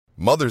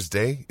Mother's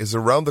Day is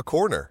around the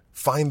corner.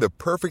 Find the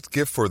perfect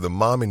gift for the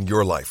mom in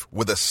your life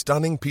with a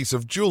stunning piece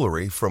of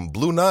jewelry from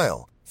Blue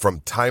Nile.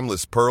 From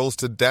timeless pearls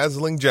to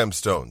dazzling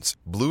gemstones,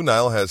 Blue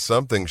Nile has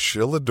something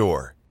she'll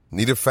adore.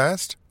 Need it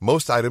fast?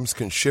 Most items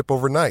can ship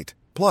overnight.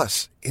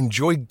 Plus,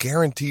 enjoy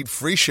guaranteed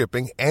free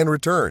shipping and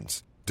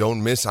returns.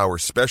 Don't miss our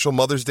special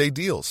Mother's Day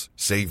deals.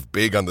 Save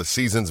big on the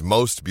season's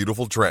most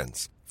beautiful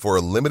trends. For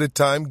a limited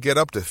time, get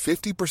up to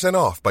 50%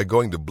 off by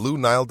going to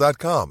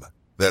BlueNile.com.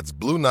 That's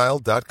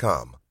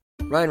BlueNile.com.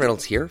 Ryan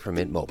Reynolds here from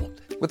Mint Mobile.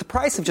 With the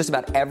price of just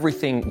about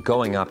everything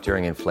going up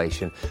during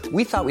inflation,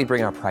 we thought we'd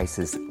bring our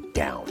prices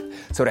down.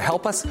 So to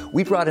help us,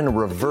 we brought in a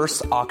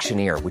reverse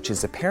auctioneer, which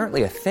is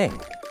apparently a thing.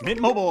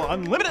 Mint Mobile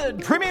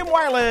Unlimited Premium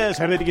Wireless.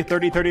 How to get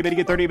 30, 30, bit to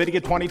get 30, bit to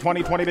get 20,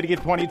 20, 20, bit to get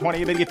 20,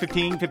 20, bit to get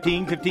 15,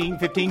 15, 15,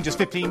 15, just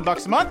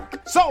 $15 a month?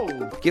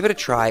 Sold! Give it a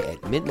try at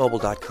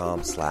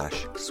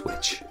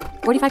mintmobile.com/switch.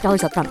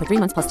 $45 up front for 3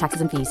 months plus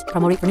taxes and fees.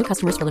 Promo rate for new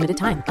customers for limited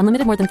time.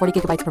 Unlimited more than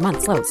 40 gigabytes per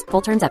month. Slows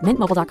full terms at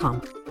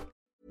mintmobile.com.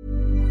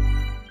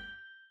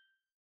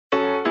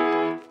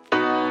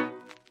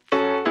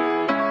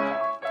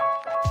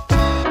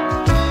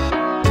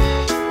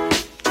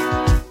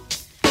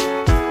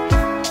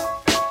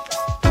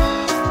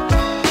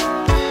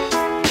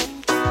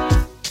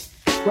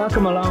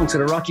 Welcome along to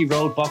the Rocky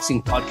Road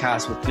Boxing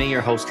Podcast with me,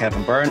 your host,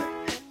 Kevin Byrne.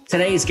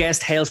 Today's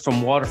guest hails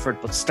from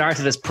Waterford, but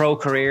started his pro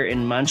career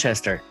in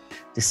Manchester,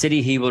 the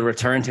city he will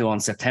return to on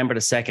September the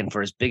 2nd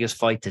for his biggest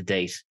fight to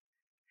date.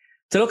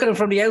 To look at him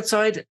from the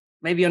outside,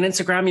 maybe on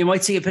Instagram, you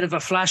might see a bit of a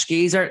flash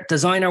geezer,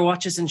 designer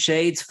watches and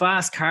shades,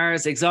 fast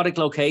cars, exotic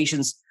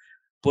locations,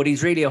 but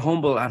he's really a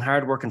humble and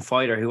hard-working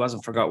fighter who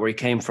hasn't forgot where he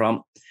came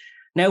from.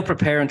 Now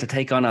preparing to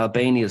take on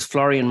Albania's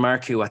Florian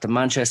Marku at the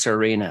Manchester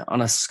Arena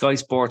on a Sky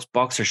Sports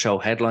boxer show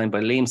headlined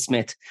by Liam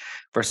Smith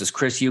versus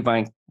Chris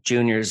Eubank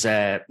Jr.'s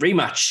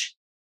rematch.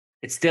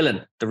 It's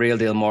Dylan, the real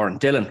deal Moran.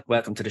 Dylan,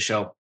 welcome to the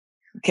show.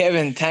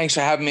 Kevin, thanks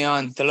for having me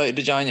on. Delighted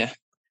to join you.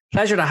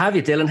 Pleasure to have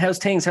you, Dylan. How's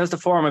things? How's the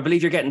form? I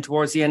believe you're getting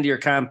towards the end of your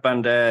camp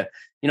and, the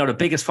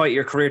biggest fight of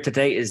your career to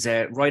date is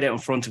right out in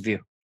front of you.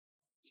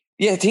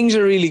 Yeah, things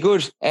are really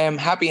good.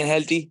 Happy and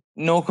healthy.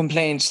 No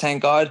complaints,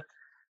 thank God.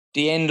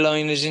 The end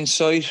line is in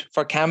sight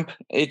for camp.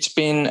 It's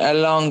been a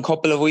long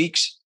couple of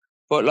weeks,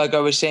 but like I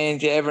was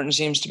saying, everything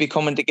seems to be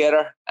coming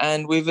together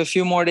and we've a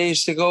few more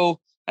days to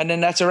go and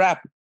then that's a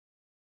wrap.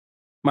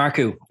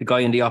 Marku, the guy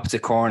in the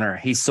opposite corner,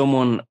 he's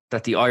someone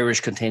that the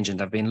Irish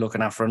contingent have been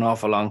looking at for an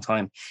awful long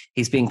time.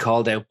 He's been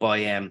called out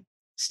by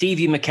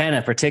Stevie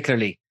McKenna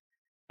particularly,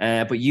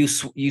 but you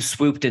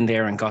swooped in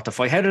there and got the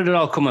fight. How did it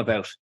all come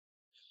about?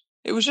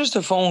 It was just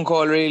a phone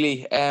call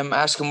really,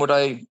 asking would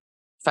I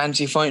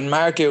fancy fighting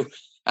Marku.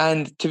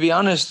 And to be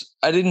honest,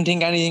 I didn't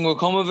think anything would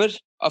come of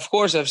it. Of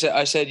course,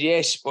 I said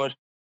yes, but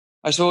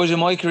I suppose in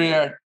my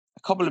career, a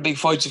couple of big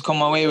fights have come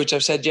my way, which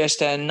I've said yes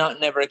to and not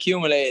never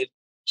accumulated.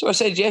 So I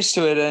said yes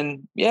to it.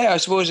 And yeah, I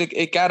suppose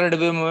it gathered a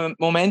bit of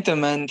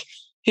momentum and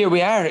here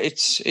we are.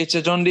 It's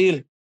a done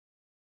deal.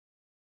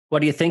 What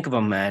do you think of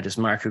him, this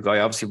Marku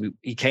guy? Obviously,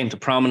 he came to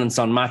prominence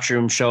on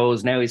Matchroom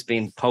shows. Now he's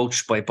being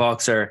poached by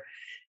Boxer.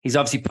 He's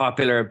obviously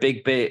popular,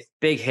 big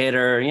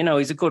hitter. You know,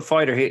 he's a good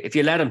fighter. If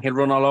you let him, he'll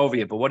run all over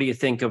you. But what do you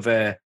think of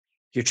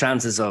your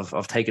chances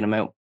of taking him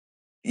out?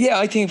 Yeah,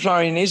 I think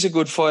Florian is a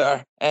good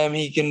fighter.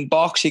 He can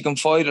box, he can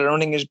fight. I don't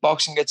think his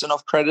boxing gets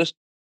enough credit.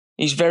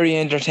 He's very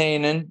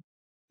entertaining,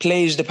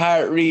 plays the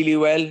part really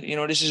well. You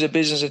know, this is a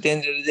business at the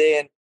end of the day,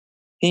 and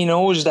he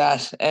knows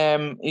that.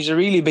 He's a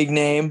really big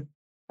name.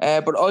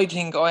 But I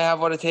think I have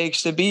what it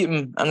takes to beat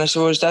him. And I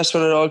suppose that's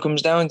what it all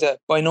comes down to.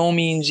 By no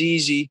means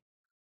easy.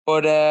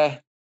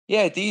 But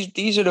yeah,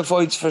 these are the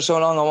fights for so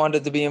long I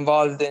wanted to be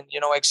involved in,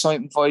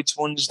 exciting fights,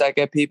 ones that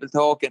get people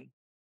talking.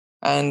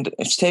 And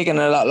it's taken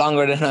a lot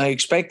longer than I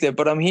expected,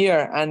 but I'm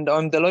here and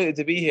I'm delighted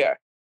to be here.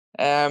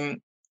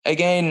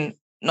 Again,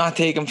 not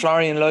taking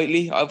Florian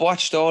lightly. I've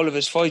watched all of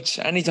his fights.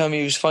 Anytime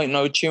he was fighting,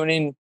 I would tune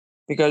in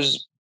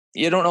because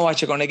you don't know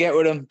what you're going to get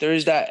with him. There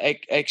is that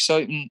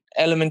exciting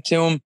element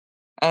to him.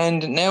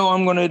 And now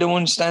I'm going to be the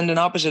one standing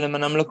opposite him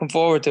and I'm looking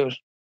forward to it.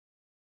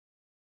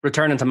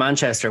 Returning to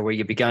Manchester, where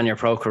you began your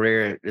pro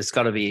career, it's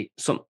got to be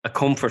a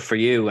comfort for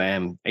you.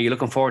 Are you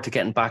looking forward to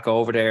getting back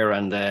over there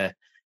and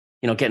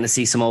getting to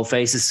see some old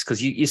faces?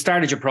 Because you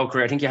started your pro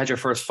career, I think you had your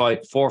first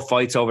 4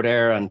 fights over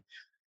there, and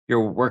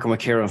you're working with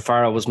Kieran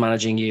Farrell was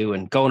managing you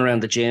and going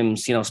around the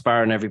gyms,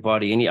 sparring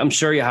everybody. And I'm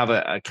sure you have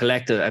a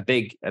collective, a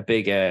big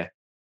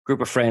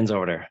group of friends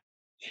over there.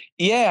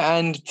 Yeah,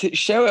 and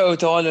shout out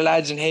to all the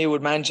lads in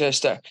Haywood,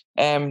 Manchester.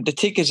 The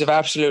tickets have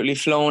absolutely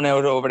flown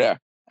out over there,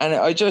 and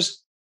I just.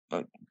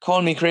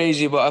 Call me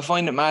crazy, but I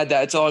find it mad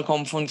that it's all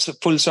come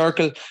full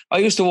circle. I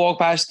used to walk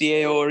past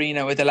the AO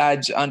Arena with the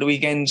lads on the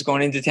weekends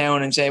going into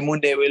town and say,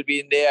 Monday we'll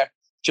be in there,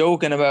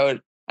 joking about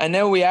it. And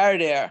now we are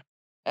there.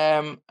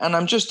 And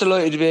I'm just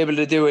delighted to be able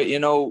to do it,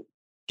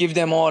 give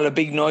them all a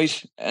big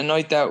night, a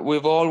night that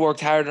we've all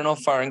worked hard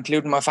enough for,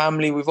 including my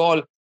family. We've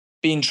all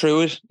been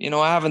through it.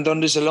 I haven't done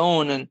this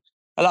alone and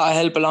a lot of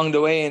help along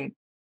the way. And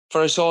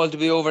for us all to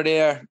be over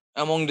there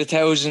among the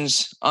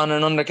thousands on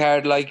an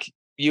undercard like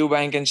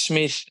Eubank and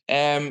Smith.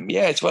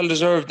 Yeah, it's well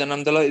deserved, and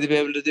I'm delighted to be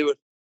able to do it.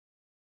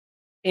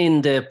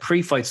 In the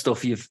pre-fight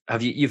stuff,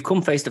 you've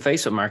come face to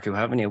face with Marco,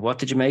 haven't you? What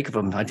did you make of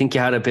him? I think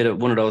you had a bit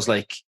of one of those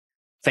like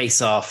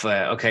face-off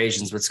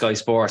occasions with Sky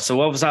Sports. So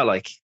what was that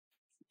like?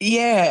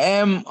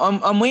 Yeah,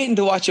 I'm waiting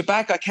to watch it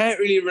back. I can't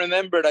really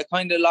remember it. I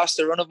kind of lost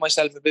the run of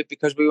myself a bit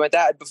because we went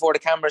at it before the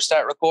cameras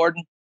start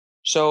recording.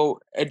 So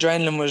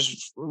adrenaline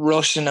was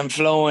rushing and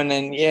flowing,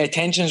 and yeah,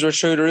 tensions were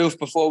through the roof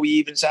before we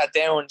even sat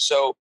down.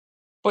 So,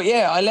 but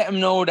yeah, I let him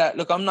know that,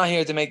 look, I'm not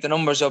here to make the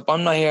numbers up.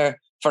 I'm not here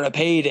for a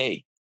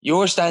payday.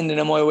 You're standing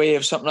in my way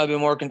of something I've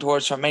been working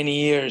towards for many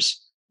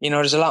years. You know,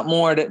 there's a lot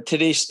more to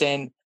this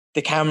than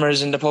the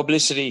cameras and the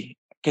publicity,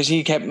 because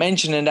he kept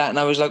mentioning that. And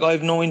I was like, I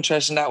have no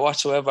interest in that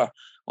whatsoever.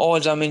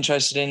 All I'm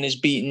interested in is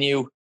beating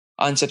you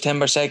on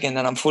September 2nd.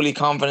 And I'm fully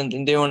confident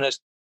in doing it.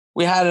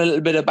 We had a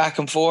little bit of back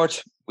and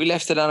forth. We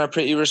left it on a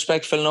pretty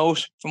respectful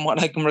note from what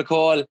I can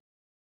recall.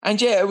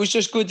 And yeah, it was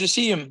just good to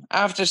see him.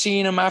 After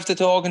seeing him, after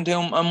talking to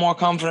him, I'm more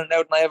confident now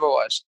than I ever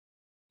was.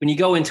 When you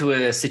go into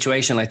a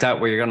situation like that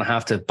where you're going to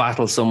have to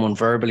battle someone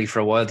verbally for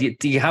a while, do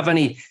you have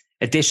any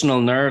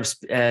additional nerves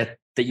that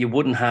you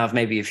wouldn't have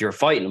maybe if you're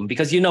fighting them?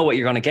 Because you know what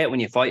you're going to get when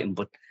you fight them,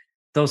 but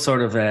those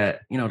sort of,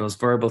 those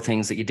verbal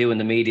things that you do in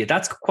the media,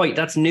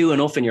 that's new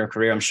enough in your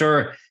career. I'm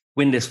sure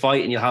win this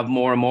fight and you'll have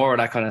more and more of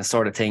that kind of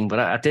sort of thing. But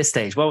at this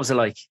stage, what was it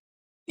like?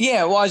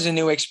 Yeah, it was a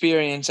new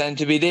experience. And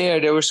to be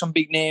there were some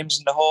big names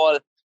in the hall.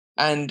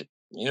 And,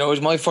 it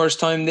was my first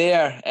time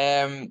there.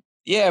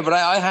 Yeah, but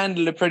I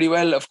handled it pretty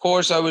well. Of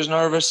course, I was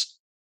nervous.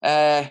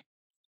 But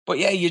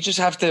yeah, you just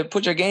have to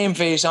put your game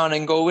face on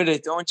and go with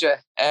it, don't you?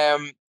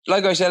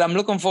 Like I said, I'm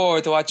looking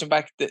forward to watching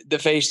back the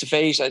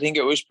face-to-face. I think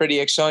it was pretty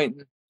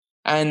exciting.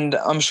 And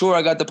I'm sure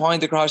I got the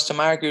point across to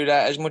Marco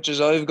that as much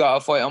as I've got a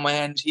fight on my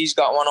hands, he's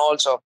got one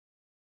also.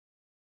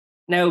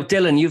 Now,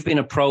 Dylan, you've been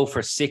a pro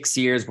for 6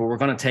 years, but we're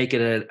going to take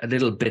it a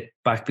little bit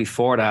back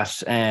before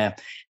that.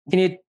 Can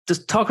you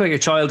just talk about your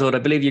childhood? I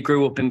believe you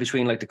grew up in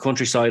between like the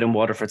countryside and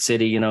Waterford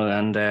City,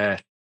 and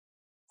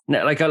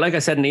like I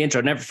said in the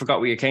intro, I never forgot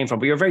where you came from,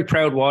 but you're a very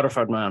proud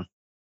Waterford man.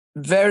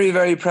 Very,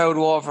 very proud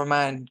Waterford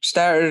man.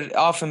 Started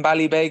off in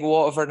Ballybeg,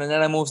 Waterford, and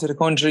then I moved to the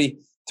country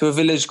to a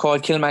village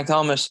called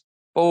Kilmacthomas.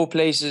 Both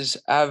places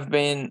have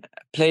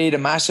played a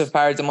massive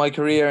part of my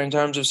career in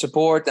terms of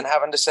support and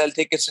having to sell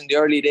tickets in the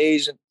early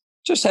days, and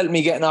just helped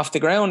me getting off the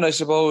ground, I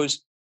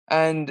suppose.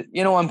 And,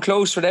 I'm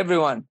close with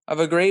everyone. I have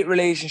a great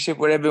relationship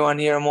with everyone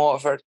here in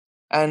Waterford.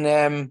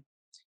 And,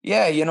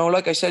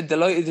 like I said,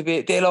 delighted to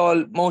be,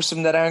 most of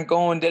them that aren't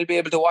going, they'll be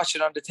able to watch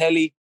it on the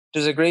telly.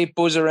 There's a great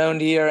buzz around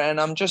here, and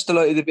I'm just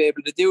delighted to be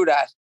able to do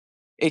that.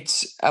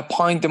 It's a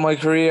point in my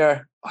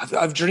career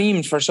I've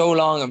dreamed for so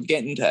long of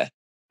getting to.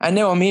 And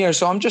now I'm here,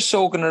 so I'm just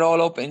soaking it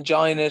all up,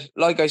 enjoying it.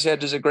 Like I said,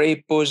 there's a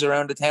great buzz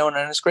around the town,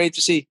 and it's great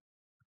to see.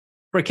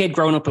 For a kid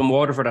growing up in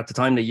Waterford at the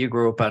time that you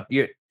grew up at,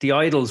 the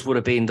idols would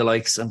have been the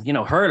likes of,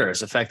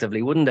 hurlers,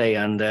 effectively, wouldn't they?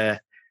 And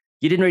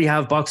you didn't really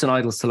have boxing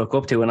idols to look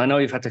up to. And I know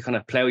you've had to kind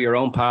of plough your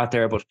own path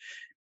there, but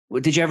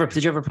did you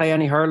ever play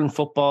any hurling,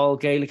 football,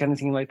 Gaelic,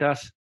 anything like that?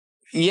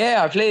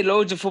 Yeah, I played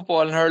loads of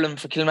football and hurling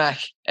for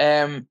Kilmac.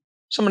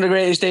 Some of the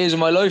greatest days of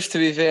my life, to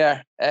be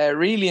fair.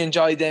 Really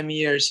enjoyed them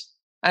years.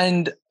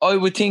 And I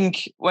would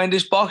think when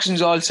this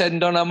boxing's all said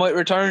and done, I might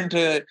return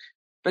to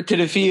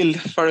the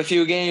field for a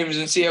few games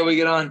and see how we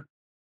get on.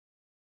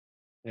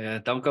 Yeah,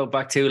 don't go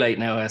back too late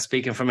now.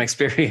 Speaking from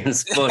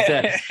experience, but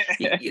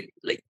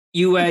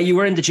you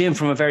were in the gym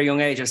from a very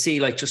young age. I see,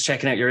 just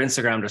checking out your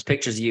Instagram, there's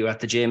pictures of you at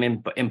the gym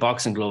in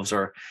boxing gloves,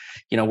 or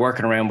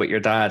working around with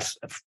your dad.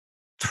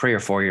 3 or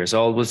 4 years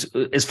old.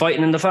 Is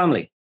fighting in the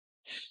family?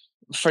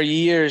 For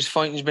years,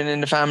 fighting's been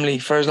in the family.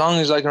 For as long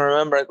as I can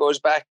remember, it goes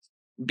back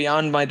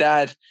beyond my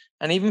dad.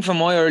 And even from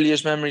my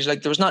earliest memories, there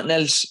was nothing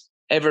else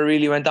ever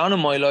really went on in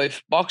my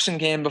life. Boxing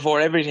came before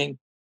everything.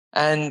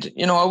 And,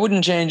 I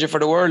wouldn't change it for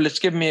the world. It's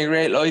given me a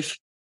great life.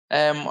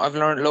 I've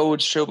learned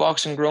loads through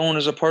boxing, grown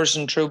as a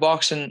person through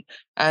boxing.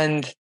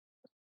 And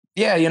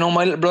yeah,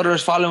 my little brother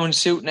is following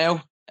suit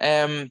now.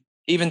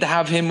 Even to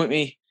have him with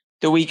me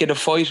the week of the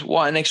fight,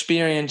 what an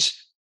experience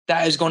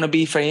that is going to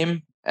be for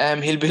him.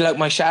 He'll be like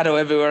my shadow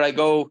everywhere I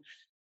go,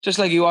 just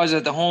like he was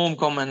at the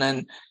homecoming.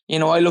 And,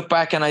 I look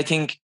back and I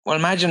think, well,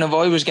 imagine if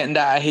I was getting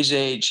that at his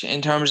age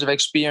in terms of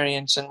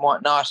experience and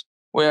whatnot,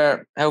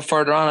 how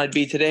further on I'd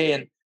be today.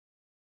 And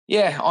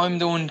yeah, I'm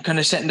the one kind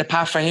of setting the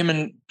path for him,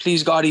 and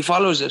please God, he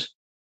follows it.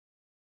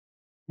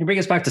 You bring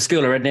us back to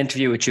school. I read an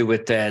interview with you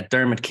with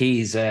Dermot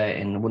Keys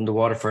in one of the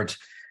Waterford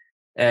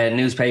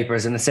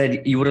newspapers, and it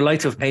said you would have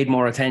liked to have paid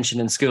more attention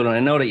in school. And I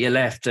know that you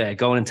left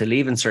going into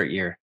Leaving Cert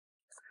year.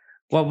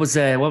 What was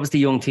the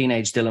young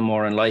teenage Dylan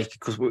Moran like?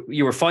 Because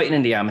you were fighting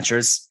in the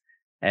amateurs,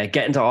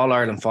 getting to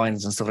All-Ireland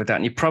finals and stuff like that,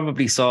 and you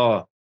probably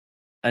saw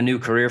a new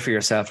career for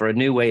yourself or a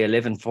new way of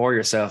living for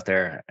yourself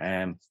there.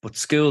 But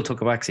school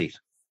took a backseat.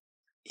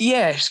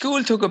 Yeah,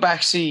 school took a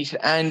backseat,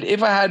 and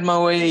if I had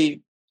my way,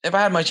 if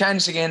I had my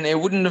chance again, it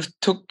wouldn't have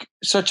took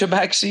such a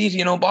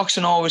backseat.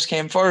 Boxing always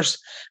came first,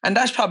 and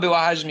that's probably what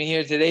has me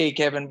here today,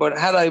 Kevin. But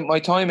had I my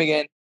time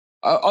again,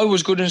 I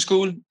was good in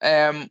school.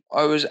 I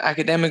was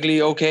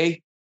academically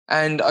okay,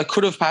 and I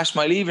could have passed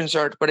my leaving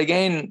cert. But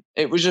again,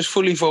 it was just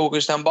fully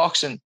focused on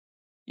boxing.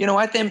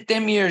 At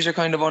them years, you're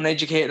kind of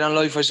uneducated on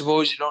life, I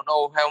suppose. You don't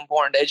know how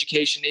important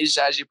education is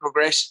as you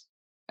progress.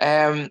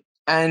 And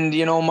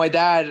my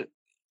dad,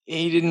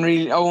 he didn't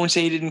really, I won't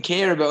say he didn't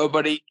care about it,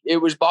 but it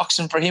was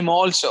boxing for him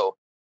also.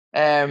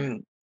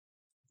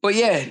 But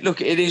yeah,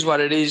 look, it is what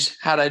it is.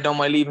 Had I done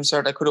my leaving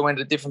cert, I could have went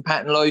a different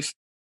path in life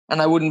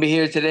and I wouldn't be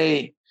here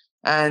today.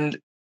 And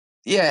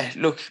yeah,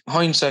 look,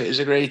 hindsight is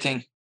a great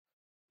thing.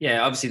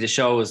 Yeah, obviously the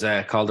show is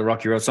called The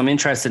Rocky Road. So I'm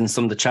interested in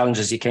some of the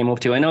challenges you came up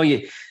to. I know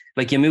you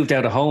moved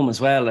out of home as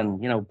well.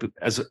 And,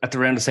 at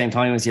around the same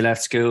time as you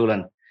left school,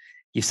 and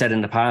you've said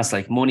in the past,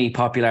 like money,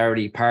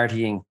 popularity,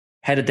 partying,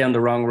 headed down the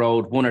wrong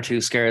road, one or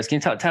two scares.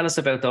 Can you tell us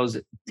about those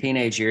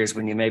teenage years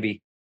when you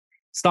maybe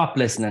stopped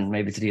listening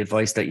maybe to the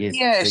advice that you were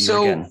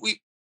getting?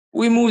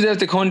 We moved out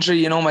the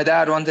country. My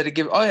dad wanted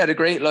to I had a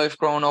great life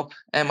growing up,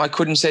 and I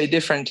couldn't say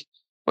different.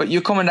 But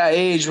you come in that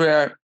age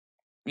where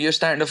you're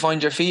starting to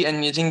find your feet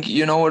and you think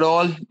you know it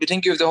all. You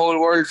think you have the whole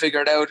world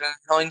figured out. And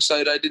in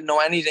hindsight, I didn't know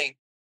anything.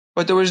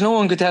 But there was no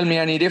one could tell me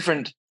any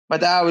different. My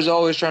dad was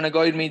always trying to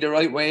guide me the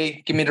right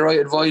way, give me the right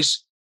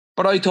advice.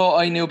 But I thought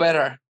I knew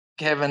better,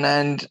 Kevin.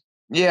 And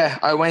yeah,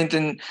 I went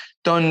and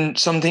done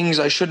some things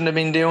I shouldn't have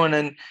been doing.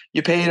 And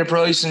you pay the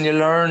price and you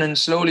learn. And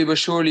slowly but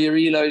surely you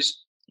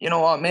realise, you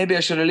know what, maybe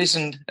I should have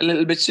listened a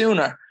little bit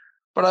sooner.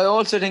 But I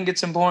also think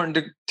it's important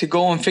to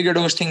go and figure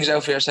those things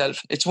out for yourself.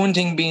 It's one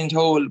thing being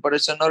told, but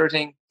it's another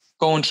thing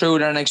going through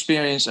it and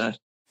experiencing it. Can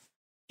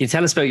you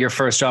tell us about your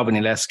first job when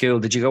you left school?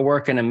 Did you go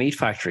work in a meat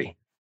factory?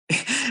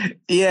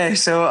 Yeah,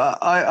 so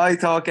I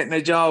thought getting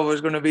a job was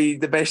going to be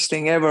the best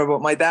thing ever,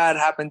 but my dad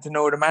happened to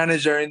know the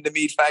manager in the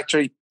meat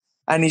factory,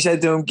 and he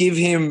said to him, give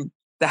him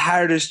the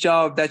hardest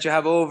job that you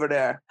have over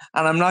there.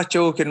 And I'm not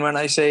joking when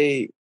I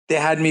say they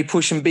had me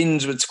pushing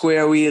bins with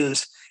square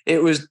wheels.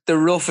 It was the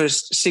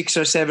roughest 6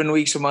 or 7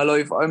 weeks of my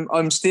life.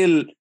 I'm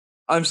still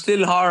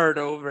hard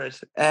over it.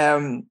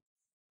 And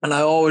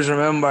I always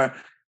remember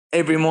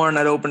every morning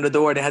I'd open the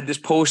door, they had this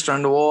poster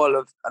on the wall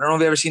of, I don't know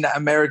if you've ever seen that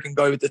American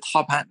guy with the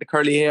top hat and the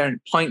curly hair and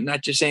pointing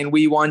at you saying,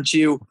 "We want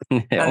you."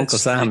 Uncle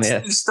Sam,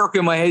 yeah. It's stuck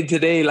in my head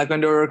today, like when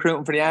they were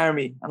recruiting for the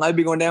army. And I'd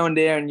be going down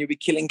there and you'd be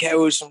killing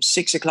cows from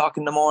 6 o'clock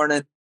in the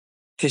morning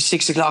to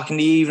 6 o'clock in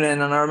the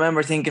evening. And I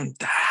remember thinking,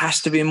 there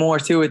has to be more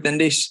to it than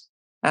this.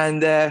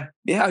 And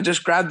I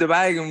just grabbed the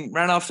bag and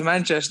ran off to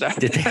Manchester.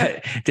 Did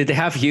they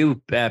have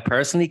you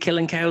personally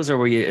killing cows, or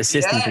were you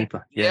assisting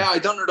people? Yeah, I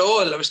done it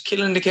all. I was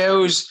killing the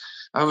cows.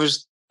 I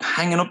was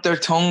hanging up their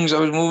tongues. I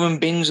was moving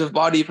bins of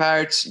body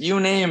parts, you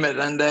name it.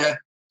 And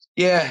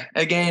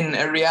again,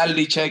 a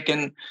reality check.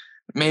 And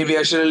maybe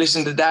I should have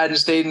listened to Dad and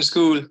stayed in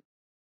school.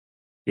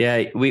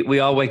 Yeah, we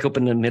all wake up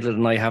in the middle of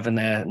the night having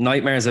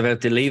nightmares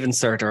about the leaving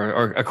cert,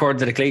 or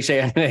according to the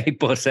cliche anyway.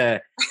 But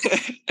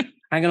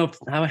hanging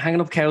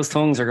up cows'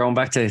 tongues or going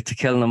back to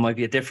killing them might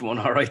be a different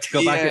one. All right, to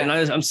go back. And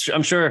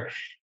I'm sure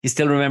you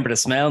still remember the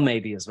smell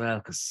maybe as well,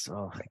 because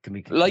it can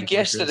be like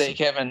yesterday,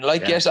 Kevin.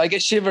 Yes, I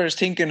get shivers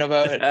thinking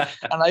about it.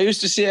 And I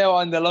used to see out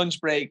on the lunch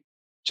break,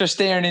 just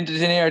staring into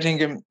thin air,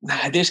 thinking,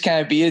 this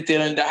can't be it,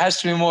 Dylan. There has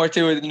to be more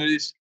to it than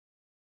this.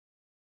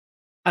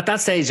 At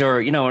that stage,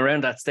 or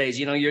around that stage,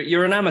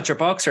 you're an amateur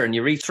boxer and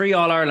you reached 3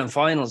 All-Ireland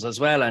finals as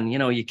well, and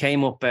you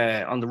came up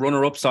on the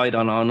runner-up side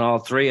on all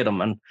 3 of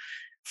them. And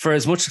for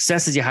as much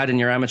success as you had in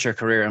your amateur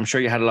career, I'm sure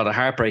you had a lot of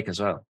heartbreak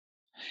as well.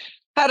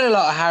 Had a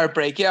lot of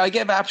heartbreak. Yeah, I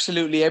gave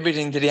absolutely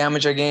everything to the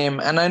amateur game.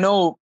 And I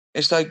know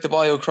it's like the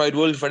boy who cried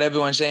wolf with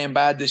everyone saying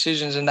bad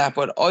decisions and that,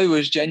 but I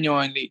was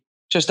genuinely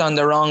just on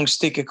the wrong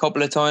stick a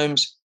couple of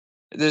times.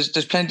 There's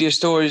plenty of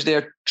stories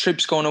there,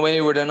 trips going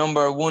away where the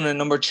number 1 and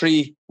number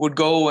 3 would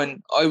go,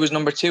 and I was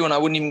number 2 and I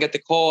wouldn't even get the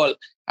call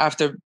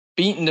after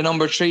beating the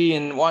number 3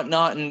 and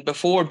whatnot, and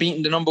before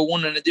beating the number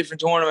 1 in a different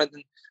tournament.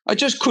 And I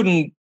just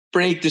couldn't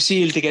break the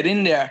seal to get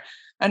in there.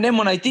 And then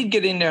when I did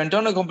get in there and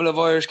done a couple of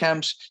Irish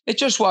camps, it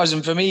just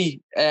wasn't for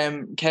me,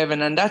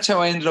 Kevin. And that's how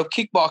I ended up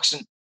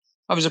kickboxing.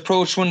 I was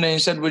approached one day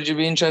and said, would you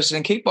be interested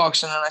in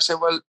kickboxing? And I said,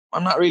 well,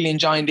 I'm not really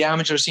enjoying the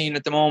amateur scene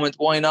at the moment.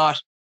 Why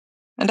not?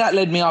 And that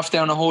led me off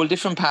down a whole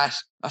different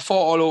path. I fought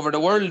all over the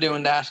world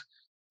doing that.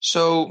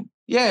 So,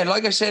 yeah,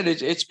 like I said,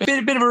 it's been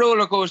a bit of a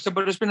roller coaster,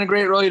 but it's been a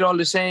great ride all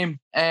the same.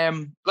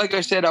 Like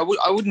I said, I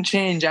wouldn't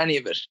change any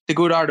of it, the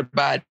good or the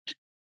bad.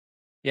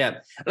 Yeah.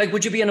 Like,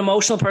 would you be an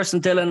emotional person,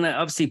 Dylan?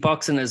 Obviously,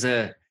 boxing is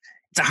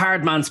it's a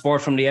hard man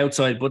sport from the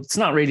outside, but it's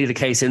not really the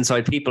case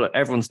inside.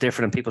 Everyone's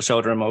different and people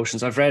show their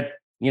emotions. I've read,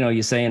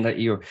 you saying that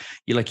you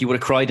would have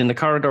cried in the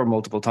corridor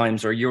multiple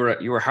times, or you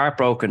were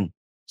heartbroken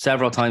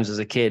several times as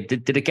a kid.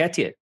 Did it get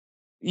to you?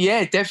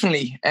 Yeah,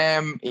 definitely.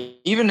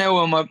 Even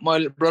now when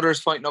my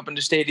brother's fighting up in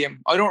the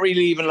stadium, I don't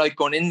really even like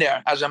going in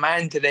there as a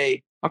man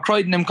today. I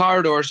cried in them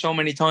corridors so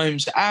many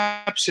times.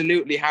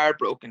 Absolutely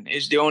heartbroken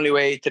is the only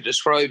way to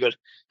describe it.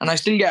 And I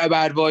still get a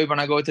bad vibe when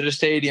I go to the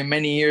stadium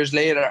many years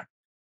later.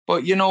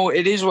 But,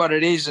 it is what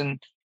it is.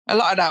 And a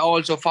lot of that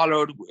also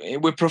followed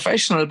with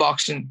professional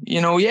boxing.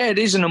 Yeah, it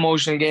is an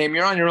emotional game.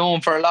 You're on your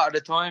own for a lot of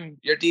the time.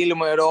 You're dealing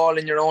with it all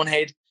in your own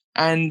head.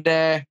 And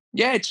yeah,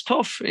 it's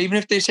tough. Even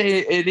if they say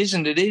it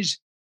isn't, it is.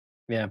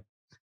 Yeah.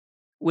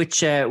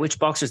 Which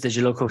boxers did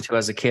you look up to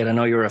as a kid? I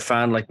know you were a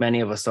fan, like many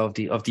of us, of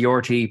the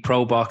RT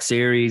Pro Box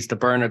series, the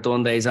Bernard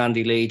Dundays,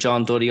 Andy Lee,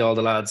 John Duddy, all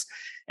the lads.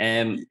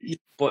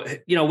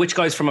 But which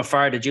guys from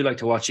afar did you like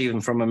to watch,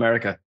 even from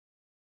America?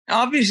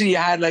 Obviously, you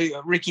had like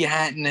Ricky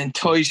Hatton and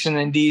Tyson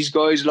and these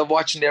guys. Love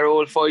watching their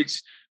old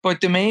fights.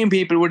 But the main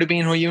people would have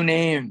been who you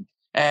named.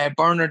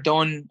 Bernard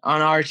Dunn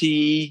on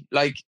RTE.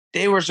 Like,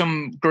 they were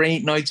some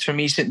great nights for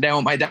me sitting down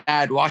with my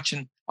dad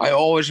watching. I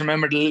always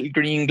remember the little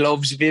green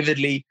gloves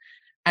vividly.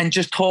 And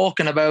just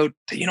talking about,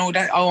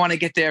 that I want to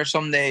get there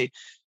someday.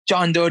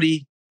 John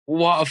Duddy,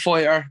 what a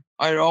fighter.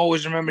 I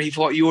always remember he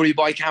fought Yuri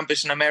Boy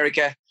Campus in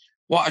America.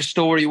 What a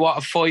story, what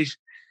a fight.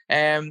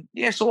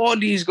 So all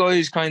these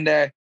guys kind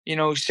of,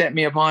 set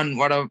me upon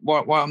what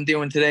I'm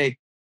doing today.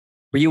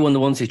 Were you one of the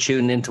ones who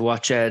tuned in to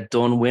watch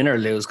Dunn win or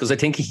lose? Because I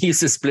think he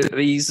used to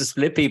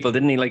split people,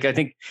 didn't he? Like, I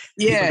think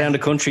people down the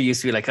country used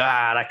to be like,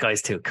 that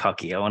guy's too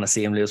cocky. I want to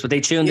see him lose. But they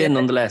tuned in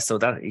nonetheless. So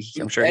that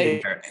I'm sure he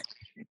didn't care.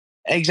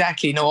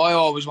 Exactly. No, I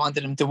always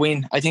wanted him to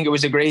win. I think it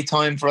was a great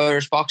time for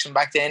Irish boxing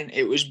back then.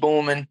 It was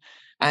booming.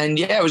 And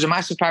yeah, it was a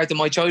massive part of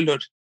my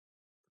childhood.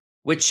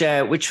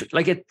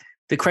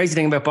 The crazy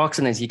thing about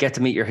boxing is you get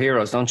to meet your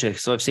heroes, don't you?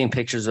 So I've seen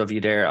pictures of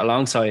you there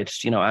alongside,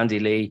 Andy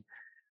Lee,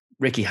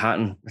 Ricky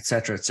Hatton,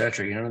 etc.,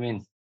 etc. You know what I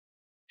mean?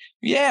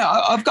 Yeah,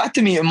 I've got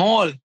to meet them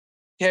all,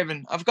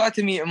 Kevin. I've got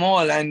to meet them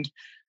all. And,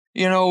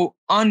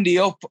 on the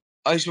up,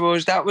 I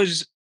suppose that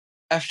was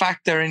a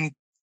factor in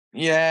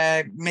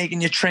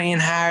making you train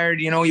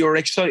hard. You were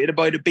excited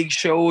about the big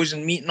shows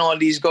and meeting all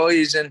these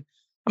guys. And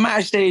I'm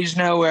at a stage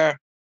now where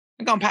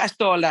I've gone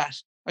past all that.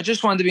 I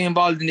just want to be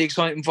involved in the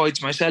exciting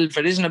fights myself.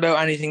 It isn't about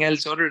anything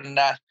else other than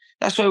that.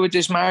 That's why with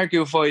this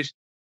Marco fight,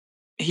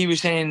 he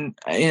was saying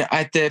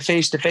at the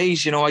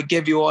face-to-face, I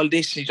give you all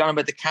this. He's on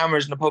about the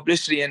cameras and the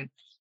publicity. And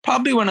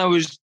probably when I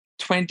was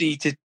 20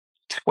 to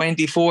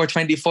 24,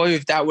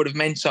 25, that would have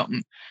meant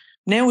something.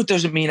 Now it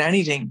doesn't mean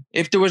anything.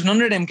 If there was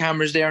none of them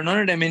cameras there,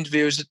 none of them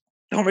interviews, it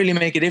don't really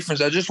make a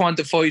difference. I just want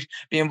to fight,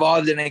 be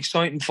involved in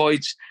exciting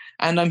fights.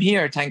 And I'm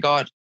here, thank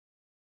God.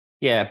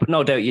 Yeah, but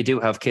no doubt you do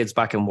have kids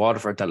back in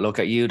Waterford that look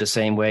at you the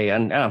same way,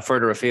 and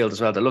further afield as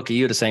well, that look at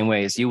you the same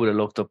way as you would have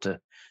looked up to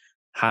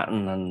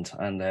Hatton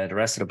and the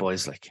rest of the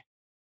boys. Like,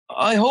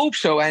 I hope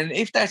so. And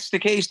if that's the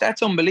case,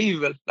 that's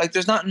unbelievable. Like,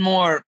 there's nothing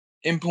more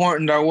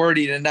important or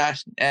worthy than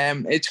that.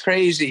 It's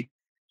crazy.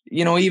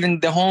 Even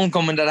the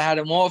homecoming that I had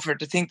in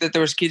Waterford, to think that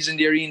there was kids in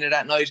the arena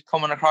that night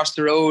coming across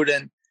the road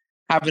and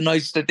having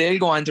nights that they'll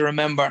go on to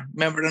remember.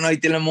 Remember the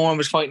night Dylan Moran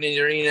was fighting in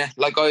the arena,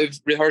 like I've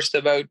rehearsed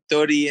about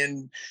Duddy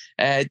and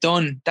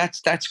Dunn.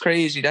 That's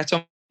crazy. That's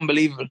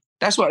unbelievable.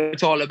 That's what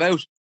it's all about.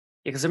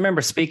 Yeah, because I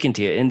remember speaking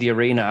to you in the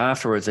arena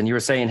afterwards, and you were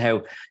saying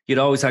how you'd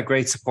always had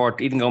great support,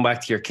 even going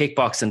back to your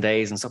kickboxing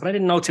days and stuff. And I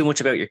didn't know too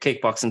much about your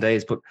kickboxing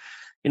days, but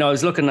I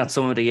was looking at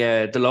some of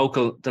the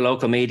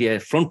local media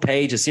front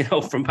pages,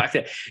 from back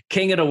then.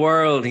 King of the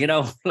world,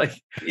 like,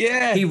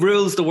 yeah, he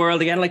rules the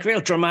world again, like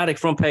real dramatic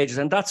front pages.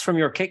 And that's from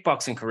your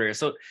kickboxing career.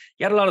 So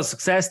you had a lot of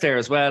success there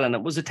as well. And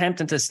it was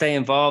attempting to stay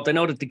involved. I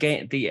know that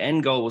the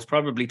end goal was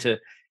probably to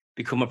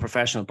become a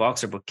professional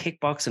boxer, but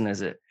kickboxing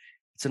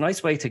it's a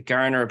nice way to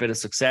garner a bit of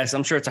success.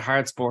 I'm sure it's a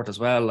hard sport as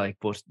well,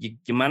 but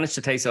you managed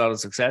to taste a lot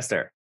of success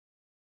there.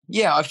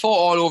 Yeah, I fought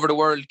all over the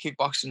world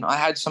kickboxing. I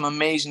had some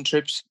amazing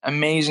trips,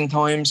 amazing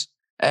times.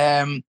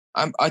 I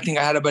think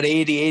I had about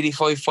 80,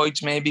 85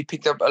 fights maybe,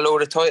 picked up a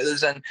load of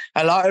titles, and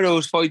a lot of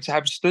those fights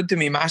have stood to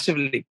me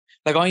massively.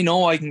 Like, I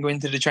know I can go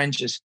into the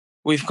trenches.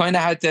 We've kind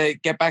of had to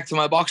get back to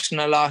my boxing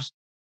a lot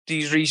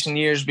these recent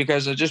years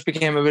because I just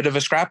became a bit of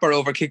a scrapper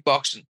over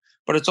kickboxing.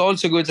 But it's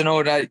also good to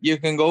know that you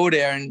can go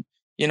there and,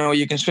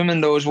 you can swim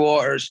in those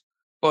waters.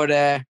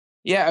 But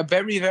yeah, a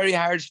very, very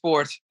hard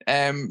sport.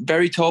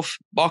 Very tough.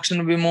 Boxing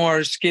will be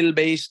more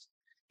skill-based.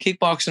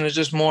 Kickboxing is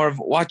just more of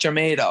what you're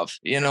made of,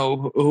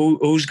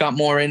 who's got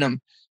more in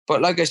them.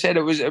 But like I said,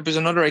 it was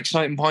another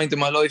exciting point in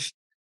my life.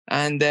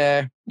 And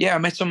I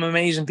met some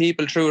amazing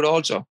people through it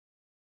also.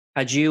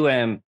 Had you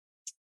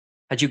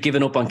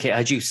given up on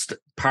had you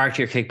parked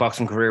your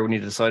kickboxing career when you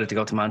decided to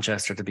go to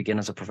Manchester to begin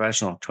as a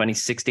professional,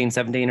 2016,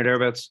 17 or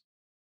thereabouts?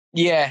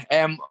 Yeah,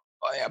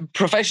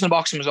 professional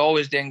boxing was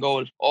always the end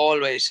goal,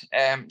 always,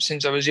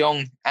 since I was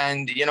young.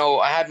 And,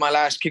 I had my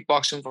last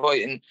kickboxing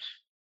fight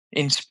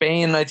in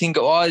Spain, I think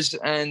it was.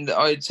 And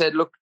I'd said,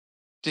 look,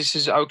 this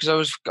is,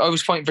 because I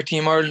was fighting for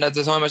Team Ireland at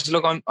the time. I said,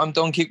 look, I'm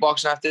done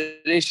kickboxing after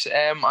this.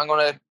 I'm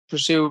going to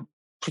pursue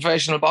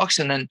professional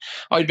boxing. And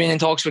I'd been in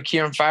talks with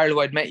Kieran Farrell, who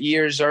I'd met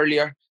years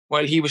earlier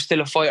while he was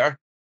still a fighter.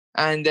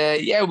 And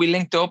we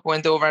linked up,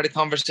 went over, had a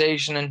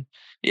conversation, and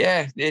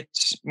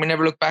we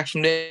never looked back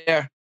from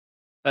there.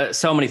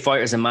 So many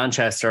fighters in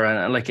Manchester,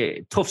 and like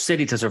a tough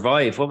city to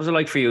survive. What was it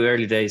like for you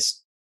early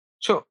days?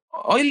 So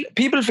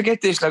people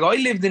forget this. Like, I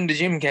lived in the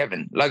gym,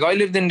 Kevin. Like, I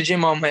lived in the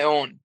gym on my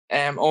own,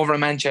 over in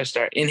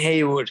Manchester, in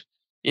Haywood.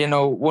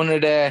 One of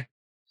the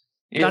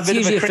You're That's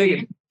usually a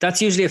figure.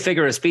 That's usually a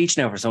figure of speech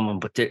now for someone.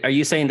 But are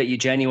you saying that you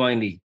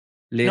genuinely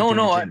lived in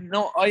the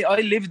gym?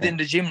 I lived in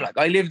the gym. Like,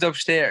 I lived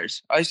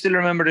upstairs. I still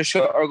remember the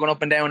shutter going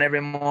up and down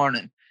every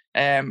morning.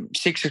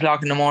 6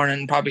 o'clock in the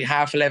morning, probably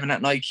 11:30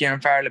 at night.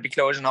 Kieran Farrell would be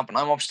closing up, and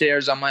I'm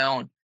upstairs on my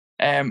own.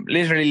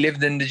 Literally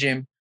lived in the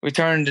gym. We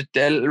turned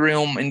the little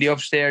room in the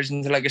upstairs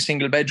into like a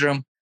single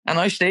bedroom, and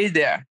I stayed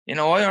there. You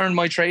know, I earned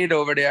my trade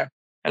over there.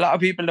 A lot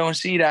of people don't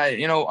see that.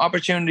 You know,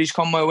 opportunities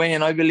come my way,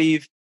 and I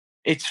believe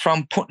it's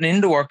from putting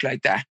in the work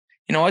like that.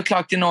 You know, I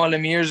clocked in all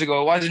them years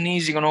ago. It wasn't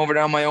easy going over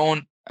there on my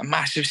own. A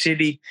massive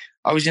city.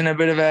 I was in a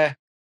bit of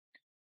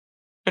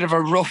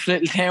a rough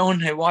little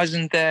town. It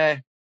wasn't as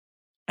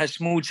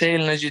smooth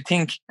sailing as you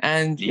think.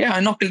 And yeah, I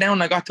knuckled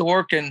down. I got to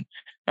work, and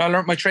I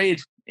learnt my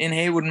trade in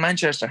Haywood and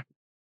Manchester.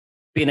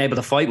 Being able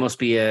to fight must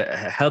be a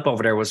help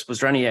over there. Was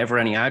there ever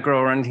any aggro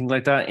or anything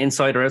like that,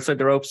 inside or outside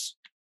the ropes?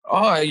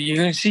 Oh, you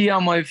can see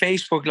on my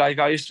Facebook, like,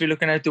 I used to be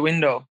looking out the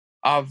window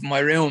of my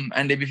room,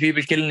 and there'd be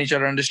people killing each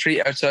other on the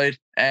street outside.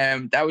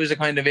 That was the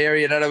kind of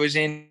area that I was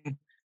in.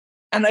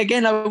 And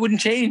again, I wouldn't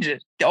change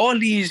it. All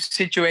these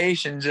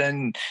situations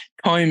and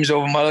times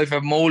over my life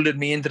have molded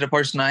me into the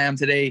person I am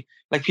today.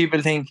 Like,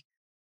 people think,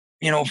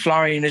 you know,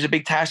 Florian is a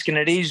big task, and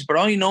it is, but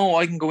I know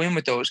I can go in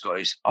with those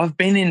guys. I've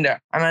been in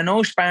there, and I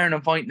know sparring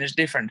and fighting is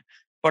different,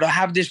 but I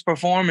have this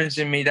performance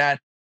in me that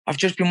I've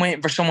just been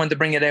waiting for someone to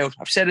bring it out.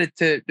 I've said it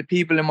to the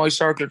people in my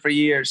circle for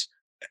years.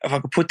 If I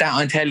could put that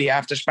on telly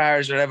after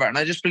spars or whatever, and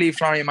I just believe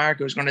Florian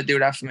Marco is going to do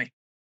that for me.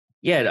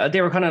 Yeah, they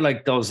were kind of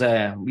like those,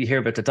 we hear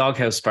about the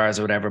doghouse spars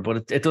or whatever,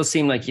 but it does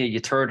seem like you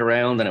turned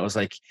around and it was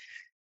like,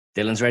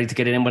 Dylan's ready to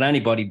get it in with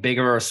anybody,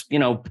 bigger or, you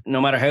know, no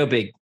matter how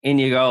big, in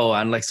you go.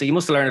 And like, so you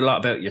must have learned a lot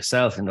about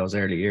yourself in those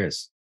early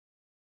years.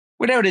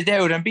 Without a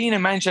doubt. And being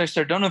in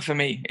Manchester done it for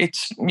me.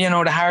 It's, you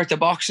know, the heart of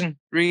boxing,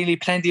 really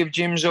plenty of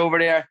gyms over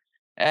there.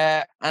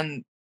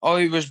 And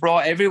I was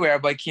brought everywhere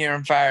by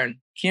Kieran Farrell.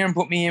 Kieran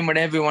put me in with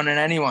everyone and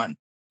anyone.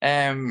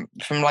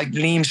 From like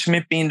Liam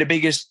Smith being the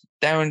biggest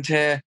down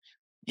to,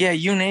 yeah,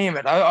 you name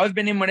it. I've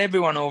been in with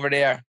everyone over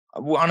there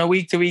on a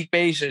week-to-week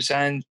basis.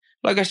 And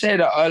like I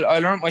said, I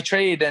learned my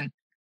trade. And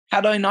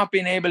had I not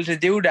been able to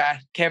do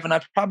that, Kevin, I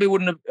probably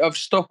wouldn't have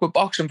stuck with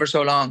boxing for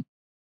so long.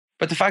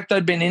 But the fact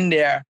I'd been in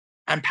there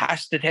and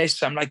passed the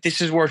test, I'm like, this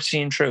is worth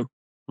seeing through.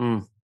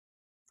 Mm.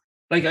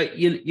 Like,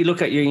 you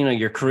look at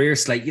your career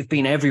slate, you've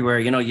been everywhere.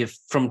 You know, you've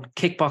from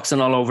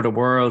kickboxing all over the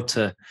world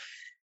to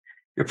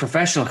your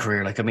professional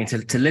career. Like, I mean,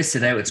 to list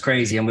it out, it's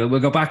crazy. And we'll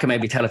go back and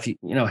maybe tell a few,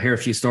 hear a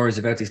few stories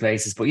about these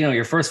places. But,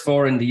 your first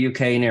four in the UK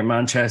near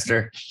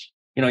Manchester,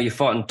 you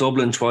fought in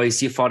Dublin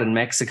twice, you fought in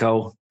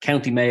Mexico,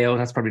 County Mayo.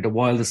 That's probably the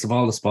wildest of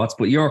all the spots.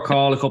 But your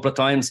call a couple of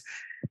times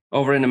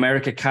over in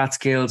America,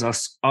 Catskills,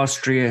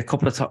 Austria, a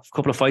couple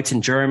of fights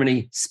in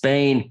Germany,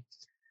 Spain,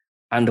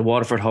 and the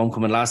Waterford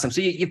homecoming last time.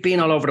 So you've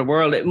been all over the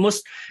world. It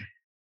must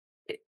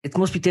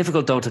be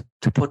difficult though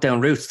to put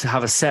down roots, to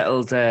have a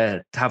settled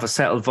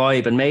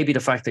vibe, and maybe the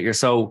fact that you're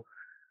so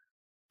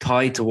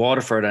tied to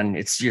Waterford, and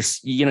it's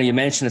just you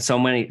mention it so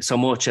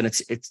much, and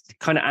it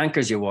kind of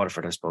anchors you,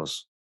 Waterford, I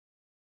suppose.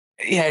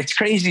 Yeah, it's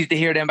crazy to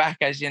hear them back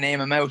as you name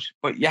them out,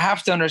 but you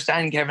have to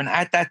understand, Kevin,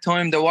 at that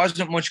time there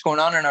wasn't much going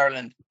on in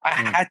Ireland. I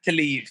had to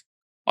leave.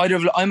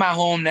 I'm at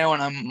home now,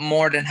 and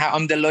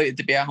I'm delighted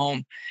to be at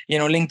home.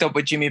 Linked up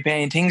with Jimmy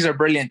Payne. Things are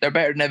brilliant. They're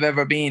better than they've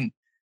ever been.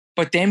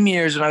 But them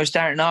years when I was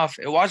starting off,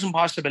 it wasn't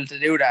possible to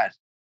do that.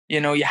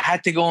 You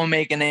had to go and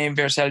make a name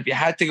for yourself. You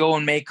had to go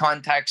and make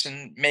contacts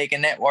and make a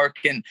network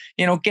and,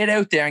 get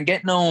out there and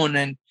get known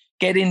and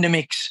get in the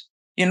mix.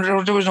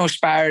 There was no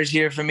spars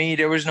here for me.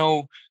 There was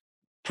no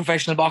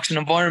professional boxing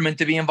environment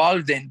to be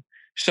involved in.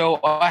 So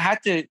I had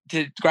to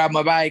grab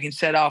my bag and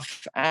set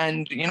off.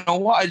 And,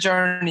 what a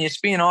journey. It's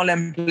been all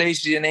them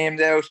places you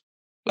named out.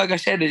 Like I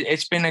said,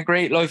 it's been a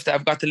great life that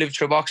I've got to live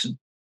through boxing.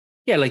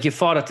 Yeah, like you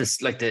fought at this,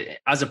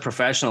 as a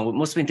professional, it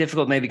must have been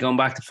difficult maybe going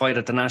back to fight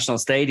at the National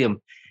Stadium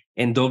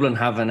in Dublin,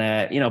 having,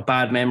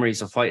 bad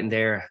memories of fighting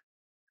there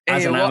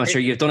as an amateur.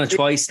 You've done it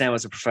twice now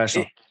as a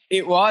professional.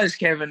 It was,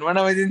 Kevin. When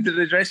I went into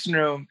the dressing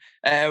room,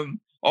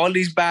 all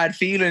these bad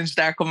feelings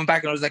start coming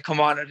back, and I was like, come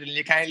on,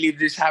 you can't leave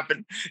this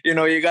happen. You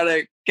got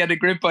to get a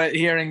grip out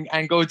here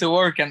and go to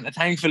work. And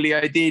thankfully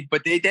I did,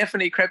 but they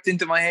definitely crept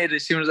into my head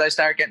as soon as I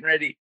start getting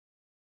ready.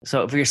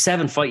 So for your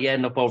seventh fight, you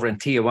end up over in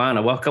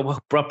Tijuana.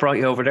 What brought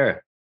you over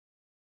there?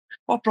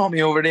 What brought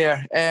me over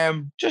there?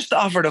 Just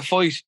offered a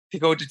fight to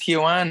go to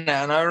Tijuana.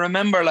 And I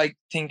remember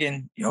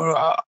thinking,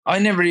 I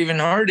never even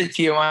heard of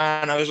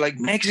Tijuana. I was like,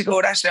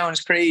 Mexico, that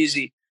sounds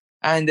crazy.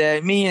 And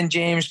me and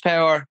James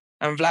Power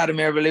and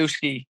Vladimir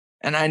Belusky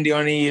and Andy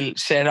O'Neill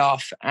set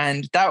off.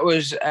 And that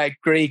was a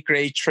great,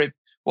 great trip.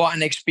 What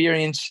an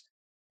experience.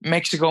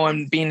 Mexico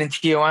and being in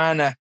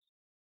Tijuana.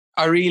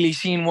 I really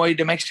seen why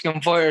the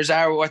Mexican fighters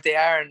are what they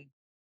are, and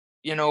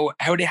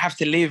how they have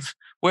to live.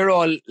 We're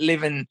all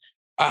living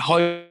a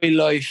high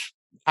life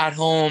at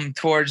home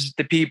towards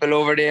the people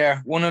over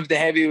there. One of the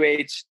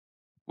heavyweights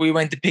we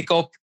went to pick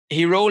up,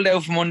 he rolled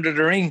out from under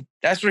the ring.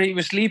 That's where he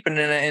was sleeping,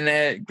 in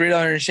a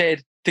gridiron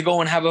shed, to go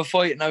and have a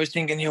fight. And I was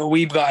thinking,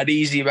 we've got it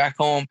easy back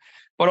home.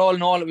 But all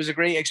in all, it was a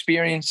great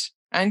experience.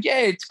 And yeah,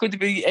 it's good to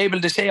be able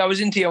to say I was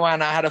in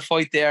Tijuana, I had a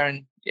fight there,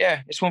 and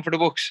yeah, it's one for the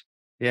books.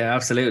 Yeah,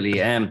 absolutely.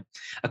 A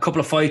couple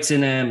of fights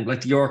in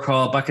like the York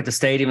Hall back at the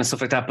stadium and stuff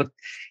like that. But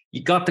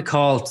you got the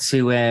call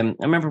to. I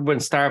remember when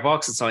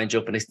Starbucks had signed you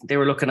up, and they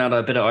were looking at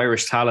a bit of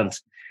Irish talent.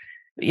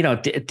 You know,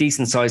 a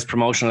decent sized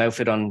promotional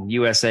outfit on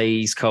USA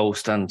East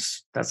Coast, and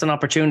that's an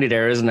opportunity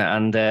there, isn't it?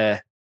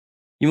 And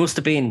you must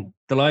have been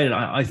delighted.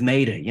 I've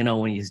made it. You know,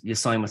 when you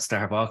sign with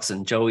Starbucks,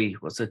 and Joey,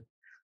 what's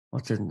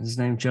his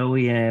name?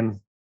 Joey.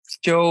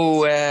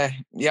 Joe,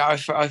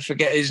 I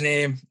forget his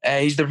name.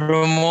 He's the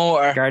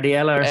promoter.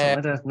 Gardiella or something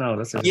like that? No,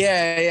 that's it.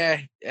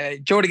 Yeah.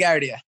 Joe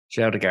DeGuardia.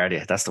 Joe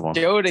DeGuardia, that's the one.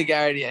 Joe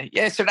DeGuardia.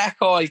 Yeah, so that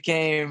call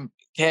came,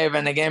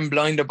 Kevin, again,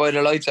 blinded by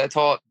the lights. I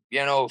thought,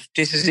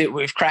 this is it.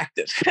 We've cracked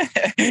it.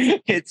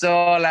 It's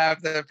all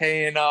after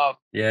paying off.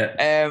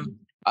 Yeah.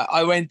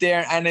 I went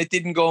there and it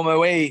didn't go my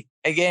way.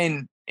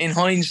 Again, in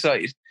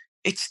hindsight,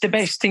 it's the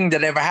best thing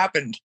that ever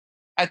happened.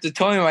 At the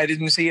time, I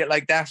didn't see it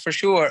like that for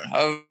sure.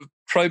 I've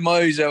cried my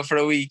eyes out for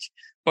a week.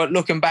 But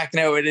looking back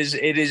now, it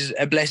is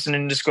a blessing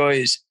in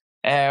disguise.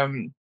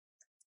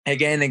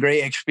 Again, a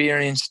great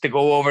experience to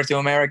go over to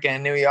America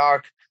and New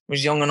York. I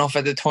was young enough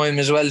at the time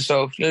as well.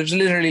 So it was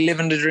literally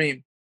living the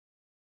dream.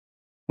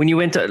 When you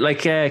went to,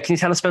 can you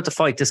tell us about the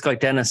fight? This guy,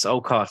 Dennis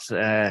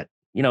Ocott,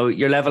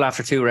 you're level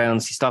after 2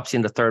 rounds. He stops you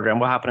in the 3rd round.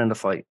 What happened in the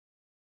fight?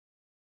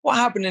 What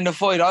happened in the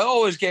fight? I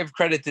always gave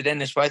credit to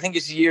Dennis, but I think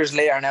it's years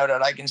later now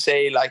that I can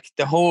say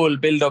the whole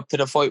build up to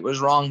the fight was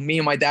wrong. Me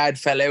and my dad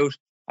fell out.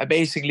 I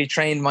basically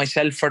trained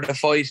myself for the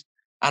fight.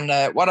 And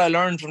what I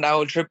learned from that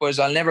whole trip was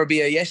I'll never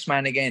be a yes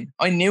man again.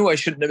 I knew I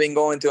shouldn't have been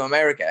going to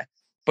America,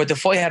 but the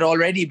fight had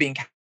already been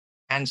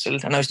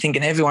cancelled. And I was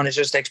thinking everyone is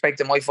just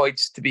expecting my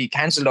fights to be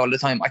cancelled all the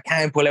time. I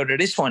can't pull out of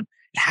this one.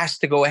 It has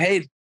to go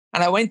ahead.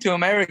 And I went to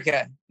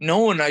America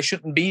knowing I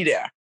shouldn't be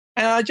there.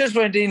 And I just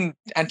went in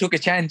and took a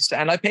chance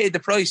and I paid the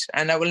price,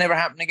 and that will never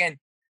happen again.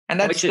 And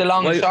that's the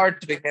long and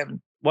short of it,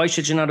 Kevin. Why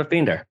should you not have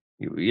been there?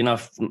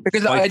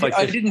 Because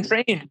I didn't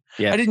train.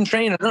 Yeah. I didn't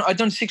train. I'd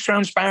done 6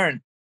 rounds sparring,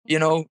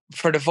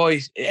 for the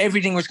fight.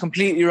 Everything was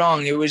completely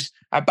wrong. It was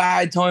a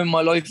bad time in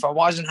my life. I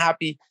wasn't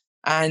happy.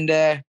 And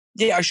I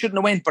shouldn't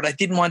have went, but I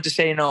didn't want to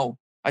say no.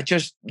 I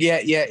just,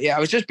 I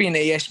was just being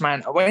a yes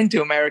man. I went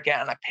to America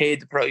and I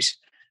paid the price.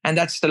 And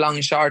that's the long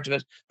and short of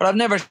it. But I've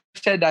never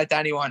said that to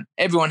anyone.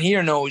 Everyone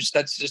here knows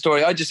that's the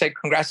story. I just said,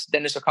 congrats to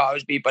Dennis Ocott. I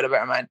was beat by the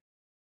better man.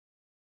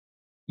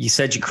 You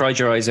said you cried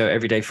your eyes out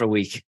every day for a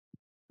week.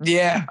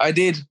 Yeah, I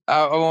did.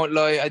 I won't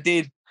lie. I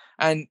did.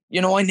 And,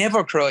 I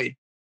never cry.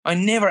 I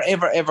never,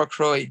 ever, ever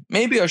cry.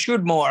 Maybe I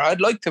should more.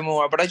 I'd like to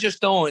more, but I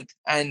just don't.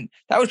 And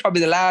that was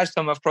probably the last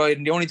time I've cried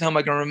and the only time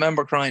I can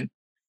remember crying.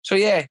 So,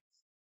 yeah,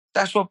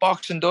 that's what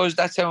boxing does.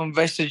 That's how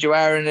invested you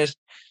are in it.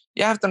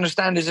 You have to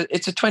understand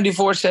it's a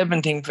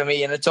 24/7 thing for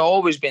me, and it's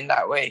always been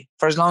that way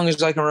for as long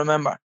as I can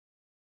remember.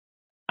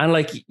 And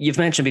like you've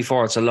mentioned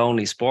before, it's a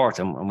lonely sport,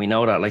 and we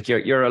know that. Like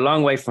you're a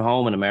long way from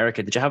home in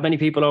America. Did you have many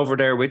people over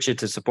there with you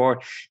to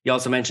support? You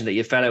also mentioned that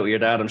you fell out with your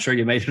dad. I'm sure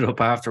you made it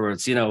up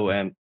afterwards.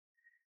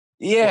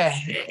 Yeah.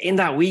 In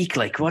that week,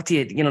 like what do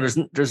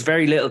you? There's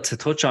very little to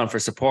touch on for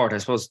support. I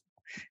suppose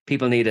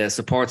people need a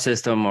support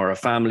system or a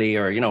family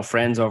or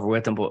friends over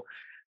with them. But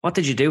what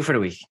did you do for the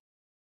week?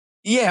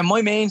 Yeah,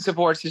 my main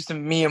support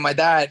system, me and my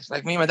dad.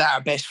 Like me and my dad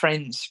are best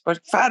friends,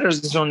 but fathers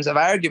and sons have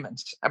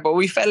arguments. But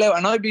we fell out,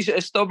 and I'd be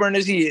as stubborn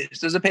as he is.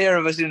 There's a pair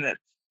of us in it.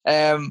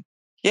 And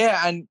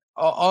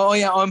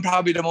I'm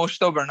probably the most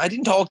stubborn. I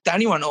didn't talk to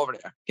anyone over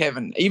there,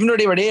 Kevin. Even though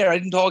they were there, I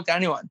didn't talk to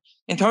anyone.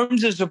 In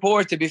terms of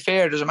support, to be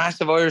fair, there's a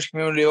massive Irish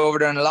community over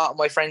there, and a lot of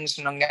my friends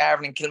from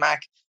Dungarvan and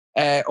Kilmac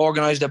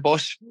organised a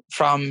bus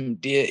from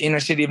the inner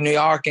city of New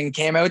York and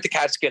came out to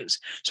Catskills.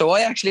 So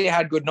I actually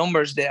had good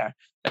numbers there.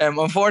 I'm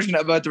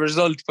unfortunate about the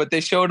result, but they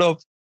showed up.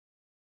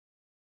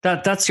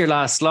 That's your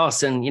last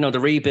loss, and the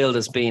rebuild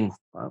has been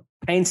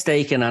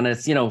painstaking, and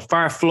it's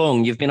far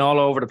flung. You've been all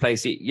over the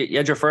place. You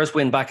had your first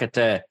win back at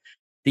the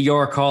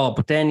York Hall,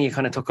 but then you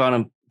kind of took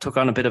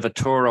on a bit of a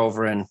tour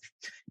over, and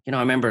I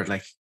remember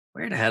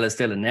where the hell is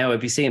Dylan now?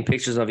 I'd be seeing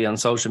pictures of you on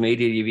social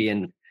media. You'd be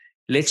in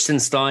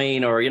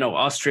Liechtenstein or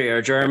Austria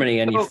or Germany,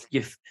 and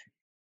you've.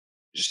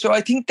 So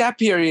I think that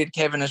period,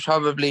 Kevin, is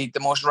probably the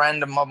most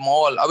random of them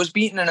all. I was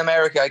beaten in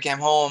America. I came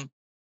home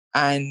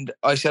and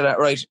I said,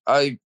 right,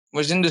 I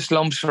was in the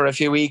slumps for a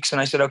few weeks and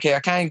I said, okay,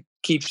 I can't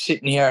keep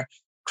sitting here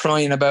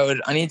crying about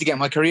it. I need to get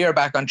my career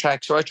back on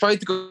track. So I tried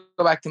to go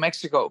back to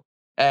Mexico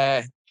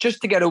just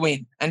to get a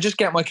win and just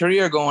get my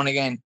career going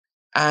again.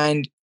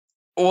 And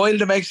while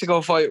the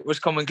Mexico fight was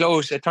coming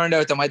close, it turned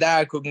out that my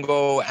dad couldn't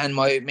go and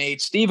my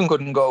mate Stephen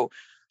couldn't go.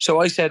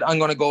 So I said, I'm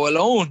going to go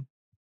alone.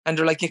 And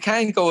they're like, you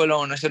can't go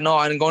alone. I said, no,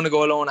 I'm going to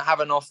go alone. I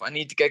have enough. I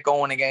need to get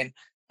going again.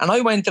 And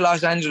I went to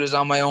Los Angeles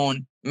on my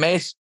own,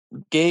 met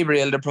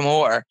Gabriel, the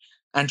promoter,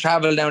 and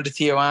traveled down to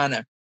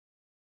Tijuana.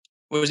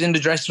 We was in the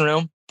dressing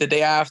room the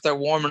day after,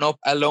 warming up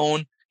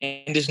alone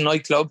in this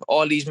nightclub.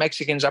 All these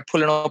Mexicans are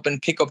pulling up in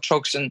pickup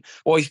trucks and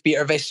wife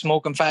beater vests,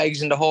 smoking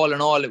fags in the hall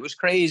and all. It was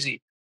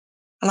crazy.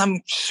 And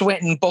I'm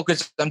sweating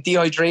buckets. I'm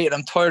dehydrated.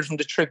 I'm tired from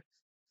the trip.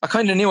 I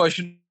kind of knew I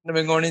shouldn't have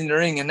been going in the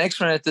ring. And next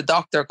minute, the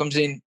doctor comes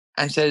in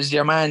and says,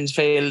 your man's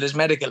failed his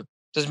medical.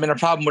 There's been a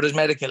problem with his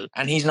medical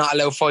and he's not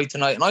allowed to fight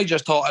tonight. And I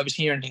just thought I was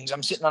hearing things.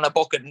 I'm sitting on a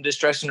bucket in this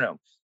dressing room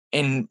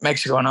in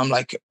Mexico and I'm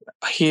like,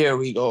 here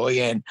we go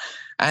again.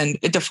 And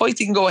the fight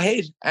didn't go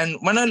ahead. And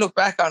when I look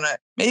back on it,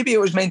 maybe it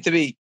was meant to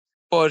be.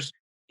 But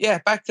yeah,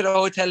 back to the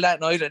hotel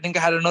that night. I think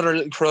I had another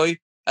little cry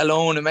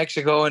alone in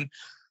Mexico. And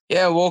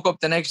yeah, I woke up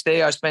the next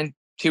day. I spent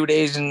 2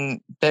 days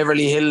in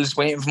Beverly Hills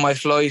waiting for my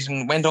flight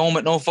and went home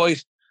with no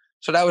fight.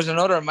 So that was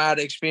another mad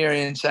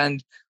experience.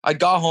 And I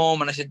got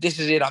home and I said, this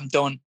is it. I'm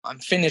done. I'm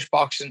finished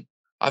boxing.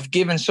 I've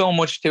given so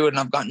much to it and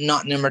I've got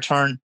nothing in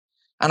return.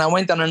 And I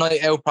went on a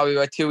night out probably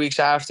about 2 weeks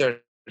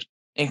after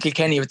in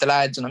Kilkenny with the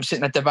lads. And I'm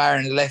sitting at the bar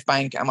in the left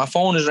bank and my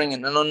phone is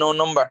ringing, an unknown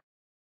number.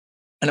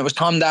 And it was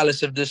Tom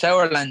Dallas of the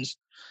Sourlands.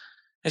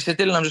 I said,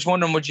 Dylan, I'm just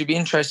wondering, would you be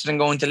interested in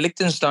going to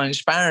Liechtenstein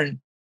sparring?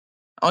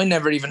 I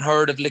never even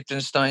heard of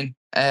Liechtenstein,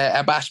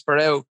 a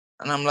Basparell.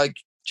 And I'm like,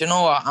 do you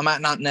know what? I'm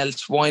at nothing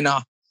else. Why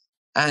not?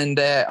 And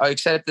I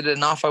accepted it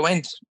and off I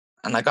went.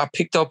 And I got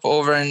picked up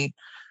over in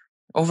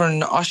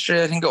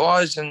Austria, I think it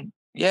was. And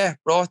yeah,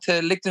 brought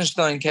to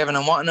Liechtenstein, Kevin.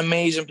 And what an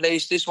amazing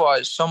place this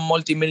was. Some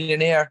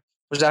multi-millionaire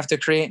was after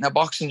creating a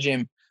boxing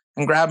gym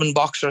and grabbing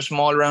boxers from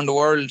all around the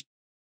world.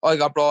 I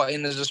got brought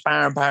in as a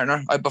sparring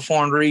partner. I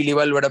performed really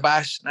well with a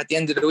bash. And at the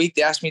end of the week,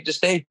 they asked me to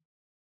stay.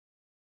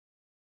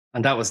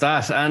 And that was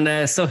that.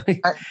 And so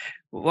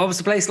what was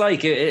the place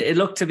like? It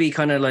looked to be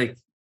kind of like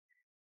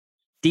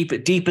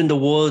deep in the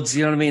woods,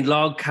 you know what I mean?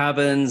 Log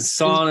cabins,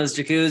 saunas,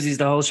 jacuzzis,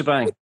 the whole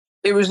shebang.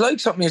 It was like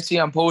something you'd see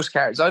on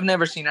postcards. I've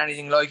never seen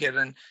anything like it.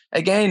 And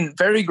again,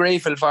 very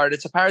grateful for it.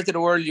 It's a part of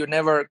the world you'd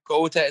never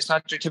go to. It's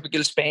not your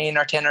typical Spain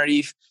or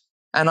Tenerife.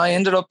 And I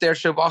ended up there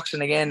through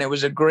boxing again. It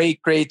was a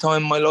great, great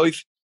time in my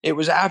life. It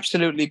was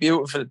absolutely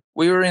beautiful.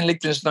 We were in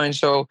Liechtenstein.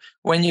 So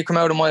when you come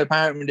out of my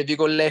apartment, if you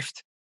go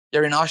left,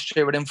 you're in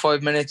Austria within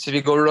 5 minutes. If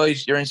you go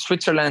right, you're in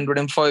Switzerland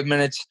within 5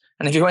 minutes.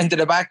 And if you went to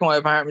the back of my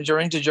apartment, you're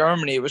into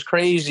Germany. It was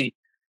crazy.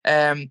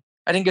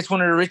 I think it's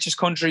one of the richest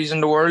countries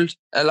in the world.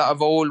 A lot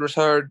of old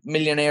retired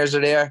millionaires are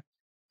there.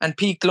 And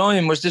Pete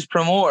Glime was this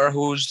promoter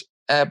who's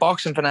a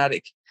boxing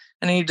fanatic.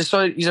 And he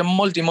decided, he's a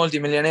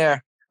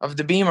multi-millionaire of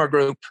the Beamer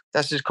Group.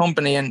 That's his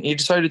company. And he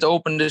decided to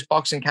open this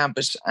boxing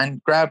campus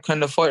and grab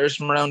kind of fighters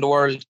from around the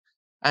world.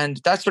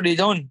 And that's what he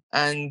done.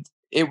 And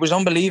it was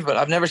unbelievable.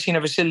 I've never seen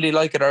a facility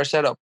like it or a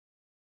setup.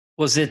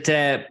 Was it,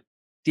 do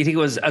you think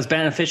it was as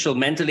beneficial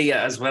mentally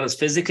as well as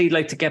physically,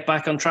 like to get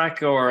back on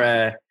track,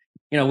 or,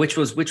 which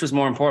was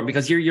more important?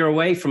 Because you're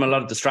away from a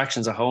lot of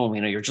distractions at home.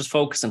 You're just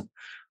focusing,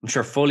 I'm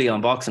sure, fully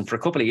on boxing for a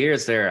couple of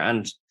years there.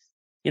 And,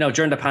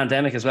 during the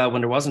pandemic as well,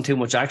 when there wasn't too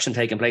much action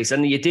taking place,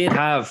 and you did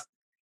have,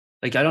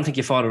 I don't think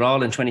you fought at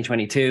all in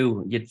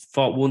 2022. You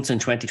fought once in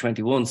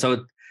 2021.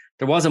 So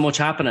there wasn't much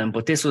happening,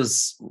 but this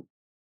was,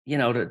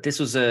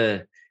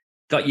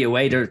 got you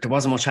away. There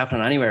wasn't much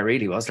happening anywhere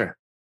really, was there?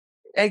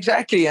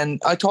 Exactly.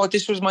 And I thought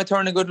this was my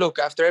turn of good luck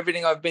after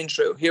everything I've been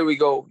through. Here we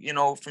go.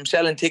 From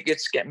selling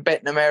tickets, getting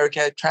bet in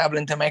America,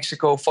 traveling to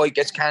Mexico, fight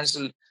gets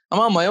cancelled. I'm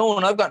on my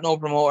own. I've got no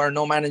promoter,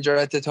 no manager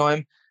at the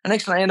time. And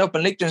next time I end up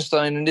in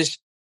Liechtenstein and this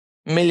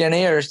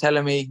millionaire is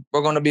telling me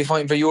we're going to be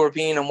fighting for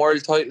European and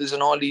world titles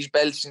and all these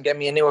belts and get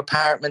me a new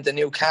apartment, a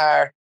new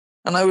car.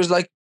 And I was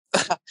like,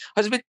 I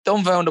was a bit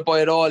dumbfounded by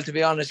it all, to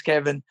be honest,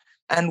 Kevin.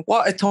 And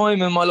what a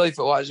time in my life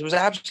it was. It was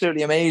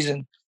absolutely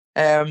amazing.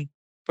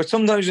 But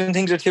sometimes when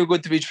things are too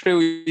good to be true,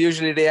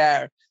 usually they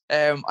are.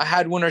 I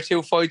had 1 or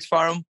 2 fights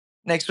for him.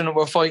 Next one,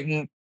 we're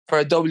fighting for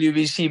a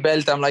WBC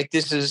belt. I'm like,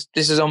 this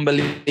is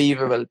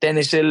unbelievable.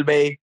 Dennis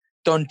Ilbay,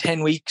 done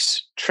 10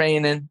 weeks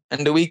training.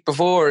 And the week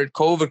before,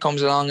 COVID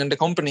comes along and the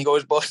company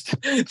goes bust.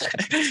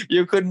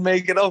 You couldn't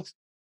make it up.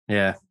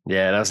 Yeah,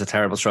 that was a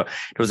terrible stroke.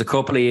 There was a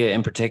couple of you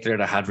in particular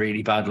that had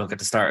really bad luck at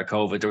the start of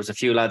COVID. There was a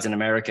few lads in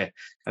America.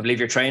 I believe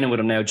you're training with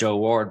him now, Joe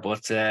Ward,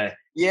 but Joe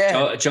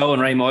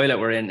and Ray Moylett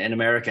were in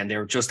America and they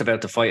were just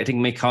about to fight. I think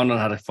Mick Conlon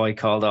had a fight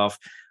called off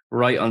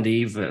right on the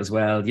eve as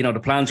well. The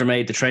plans were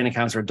made, the training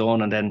camps were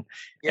done, and then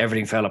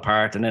everything fell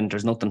apart, and then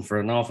there's nothing for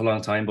an awful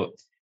long time. But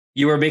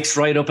you were mixed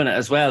right up in it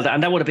as well,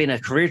 and that would have been a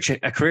career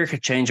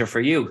changer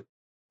for you.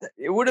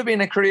 It would have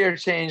been a career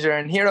changer.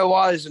 And here I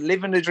was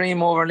living the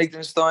dream over in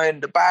Liechtenstein.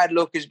 The bad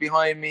luck is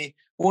behind me.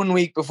 1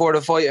 week before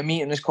the fight, a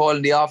meeting is called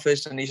in the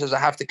office and he says, I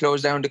have to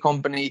close down the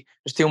company.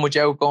 There's too much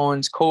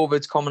outgoings.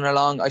 COVID's coming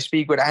along. I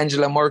speak with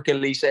Angela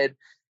Merkel. He said,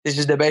 this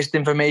is the best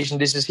information.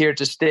 This is here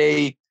to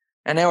stay.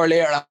 An hour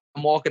later,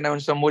 I'm walking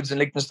down some woods in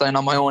Liechtenstein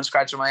on my own,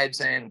 scratching my head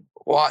saying,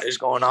 what is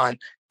going on?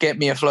 Get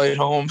me a flight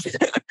home.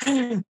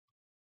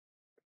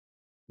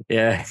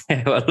 Yeah.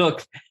 Well,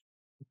 look,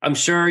 I'm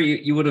sure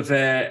you would have,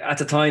 at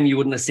the time, you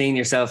wouldn't have seen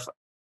yourself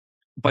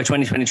by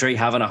 2023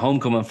 having a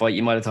homecoming fight.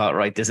 You might have thought,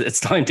 right, it's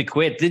time to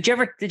quit. Did you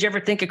ever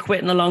think of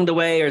quitting along the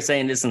way, or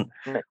saying, listen,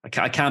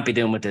 I can't be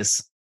doing with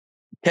this?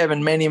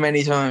 Kevin, many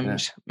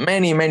times. Yeah.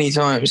 Many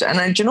times.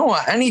 And do you know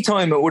what? Any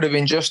time it would have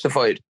been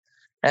justified.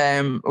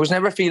 I was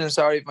never feeling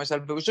sorry for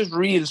myself. It was just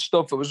real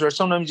stuff. It was where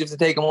sometimes you have to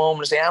take a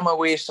moment and say, am I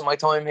wasting my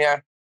time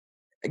here?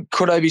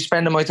 could I be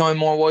spending my time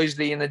more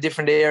wisely in a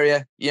different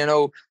area,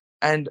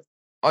 and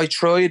I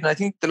tried, and I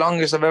think the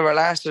longest I've ever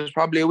lasted is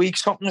probably a week.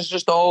 Something's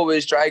just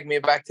always dragged me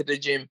back to the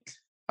gym.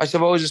 I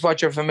suppose it's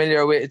what you're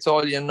familiar with. It's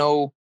all you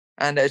know,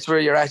 and it's where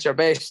you're at your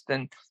best.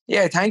 And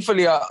yeah,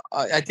 thankfully,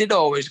 I did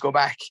always go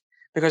back,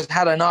 because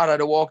had I not, I'd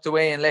have walked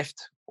away and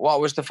left what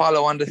was to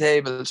follow on the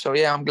table. So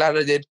yeah, I'm glad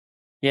I did.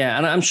 Yeah,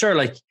 and I'm sure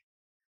like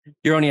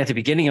you're only at the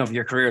beginning of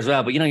your career as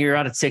well, but you're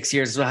at it 6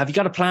 years as well. Have you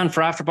got a plan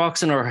for after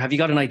boxing, or have you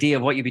got an idea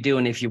of what you'd be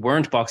doing if you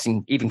weren't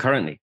boxing even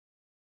currently?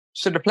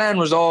 So the plan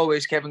was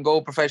always, Kevin,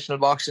 go professional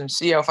boxing,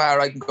 see how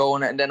far I can go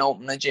in it, and then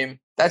open a gym.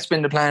 That's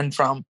been the plan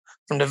from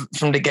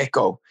the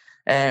get-go.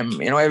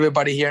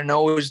 Everybody here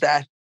knows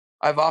that.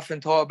 I've often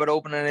thought about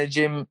opening a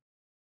gym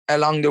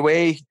along the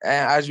way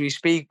as we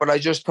speak, but I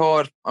just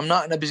thought I'm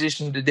not in a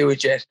position to do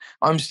it yet.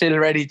 I'm still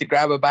ready to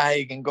grab a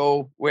bag and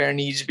go where it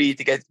needs to be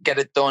to get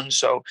it done.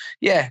 So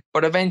yeah,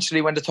 but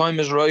eventually when the time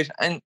is right,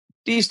 and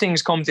these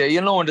things come to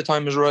you, when the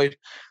time is right,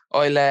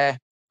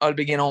 I'll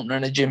begin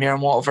opening a gym here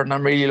in Waterford, and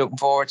I'm really looking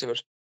forward to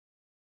it.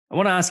 I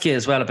want to ask you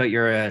as well about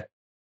your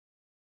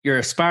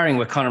sparring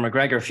with Conor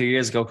McGregor a few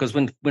years ago, because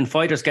when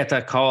fighters get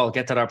that call,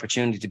 get that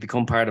opportunity to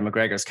become part of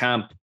McGregor's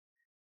camp,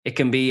 it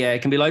can be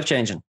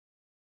life-changing.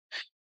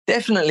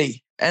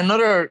 Definitely.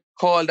 Another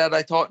call that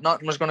I thought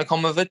nothing was going to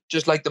come of it,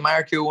 just like the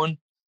Marku one.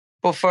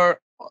 But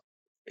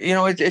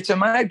it's a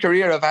mad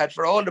career I've had.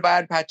 For all the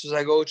bad patches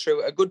I go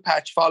through, a good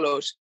patch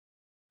follows.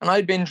 And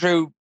I've been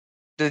through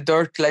the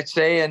dirt, let's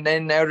say, and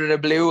then out of the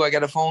blue, I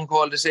get a phone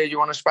call to say, do you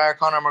want to spar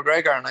Conor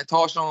McGregor? And I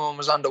thought someone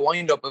was on the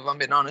wind-up, if I'm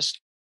being honest.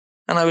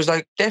 And I was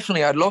like,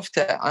 definitely, I'd love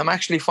to. I'm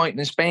actually fighting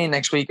in Spain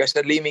next week. I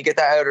said, leave me get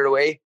that out of the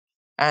way,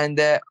 and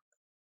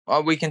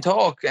we can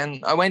talk.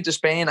 And I went to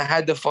Spain. I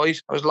had the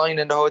fight. I was lying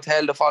in the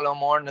hotel the following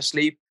morning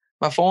asleep.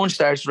 My phone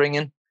starts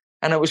ringing,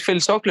 and it was Phil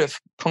Sutcliffe.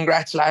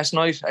 Congrats last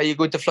night. Are you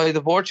good to fly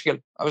to Portugal?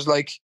 I was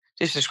like,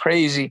 this is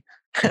crazy.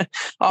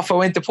 Off I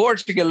went to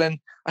Portugal, and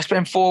I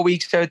spent 4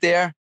 weeks out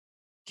there.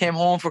 Came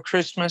home for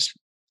Christmas,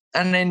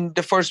 and then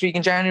the first week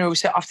in January we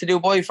set off to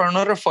Dubai for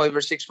another 5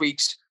 or 6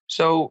 weeks.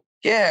 So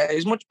yeah,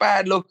 as much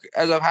bad luck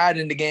as I've had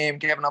in the game,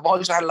 Kevin, I've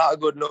also had a lot of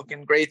good luck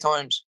and great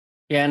times.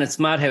 Yeah, and it's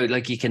mad how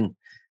like you can,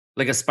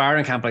 like a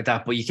sparring camp like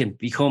that, but you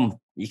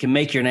can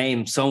make your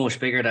name so much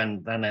bigger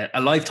than a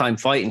lifetime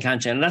fighting,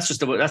 can't you? And that's just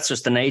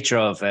the nature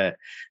of the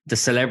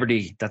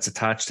celebrity that's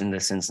attached in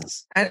this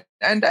instance. And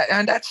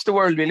that's the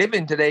world we live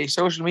in today.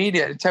 Social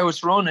media, it's how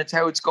it's run, it's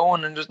how it's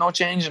going, and there's no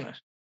changing it.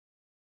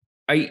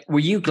 Were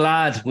you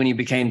glad when you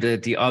became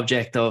the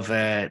object of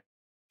a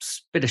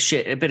bit of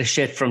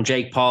shit from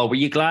Jake Paul? Were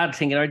you glad,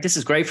 thinking, all right, this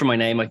is great for my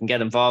name, I can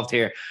get involved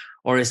here?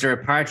 Or is there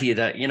a part of you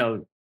that,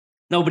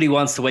 nobody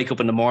wants to wake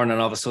up in the morning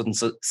and all of a sudden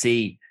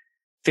see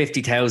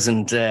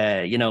 50,000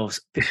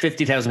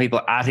 50,000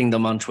 people atting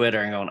them on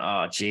Twitter and going,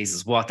 oh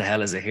Jesus, what the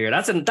hell is it here?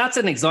 That's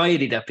an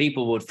anxiety that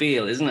people would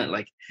feel, isn't it?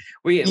 Like,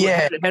 how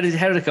did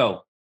it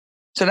go?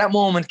 So that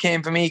moment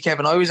came for me,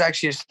 Kevin. I was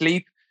actually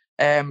asleep.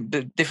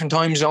 The different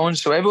time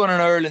zones, so everyone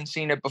in Ireland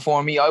seen it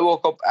before me. I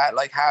woke up at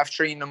like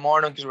 3:30 in the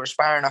morning because we were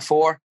sparring at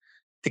 4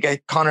 to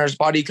get Conor's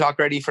body clock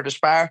ready for the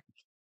spar.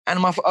 And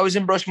I was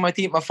in brushing my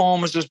teeth. My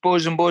phone was just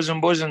buzzing,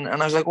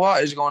 and I was like,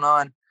 "What is going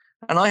on?"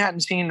 And I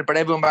hadn't seen it, but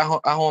everyone back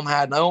at home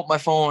had. And I opened my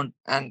phone,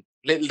 and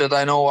little did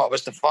I know what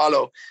was to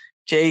follow.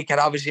 Jake had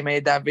obviously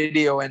made that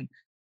video, and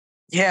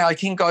yeah, I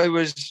think I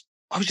was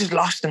just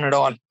lost in it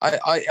all.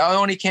 I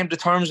only came to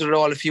terms with it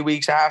all a few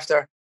weeks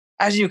after,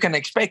 as you can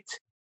expect.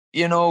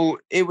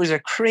 It was a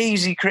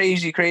crazy,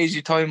 crazy, crazy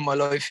time in my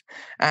life.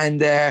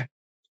 And it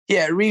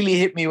really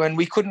hit me when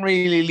we couldn't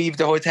really leave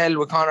the hotel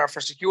with Conor for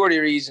security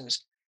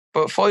reasons.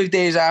 But 5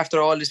 days after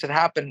all this had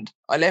happened,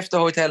 I left the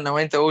hotel and I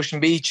went to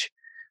Ocean Beach.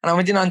 And I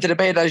went in onto the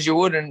bed as you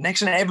would. And next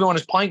thing, everyone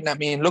was pointing at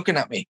me and looking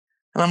at me.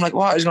 And I'm like,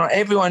 what is going on?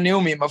 Everyone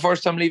knew me. My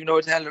first time leaving the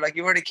hotel, they're like,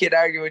 you were the kid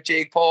arguing with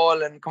Jake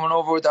Paul and coming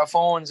over with their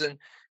phones. And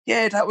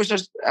yeah, that was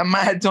just a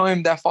mad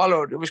time that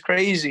followed. It was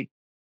crazy.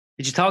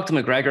 Did you talk to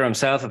McGregor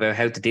himself about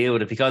how to deal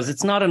with it? Because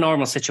it's not a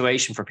normal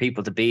situation for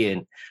people to be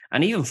in.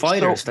 And even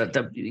fighters,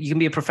 that you can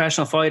be a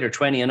professional fighter,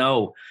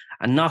 20-0,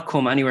 and not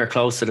come anywhere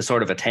close to the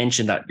sort of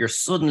attention that you're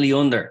suddenly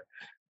under.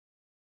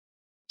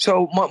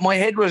 So my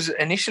head was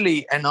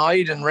initially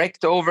annoyed and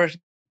wrecked over it,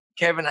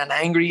 Kevin, and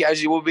angry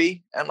as you would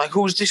be. And like,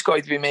 who's this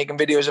guy to be making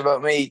videos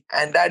about me?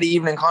 And that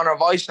evening, Conor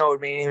voice noted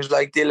me and he was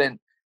like, Dylan,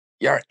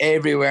 you're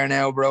everywhere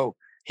now, bro.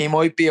 He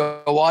might be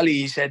a wally,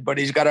 he said, but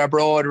he's got a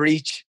broad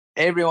reach.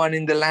 Everyone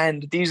in the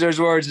land, these are his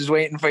words, is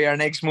waiting for your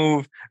next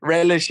move.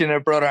 Relish in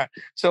it, brother.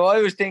 So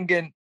I was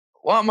thinking,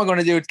 what am I going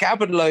to do to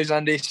capitalize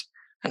on this?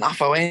 And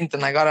off I went,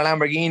 and I got a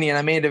Lamborghini, and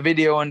I made a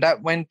video, and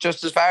that went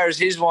just as far as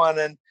his one.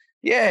 And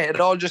yeah, it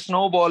all just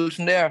snowballed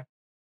from there.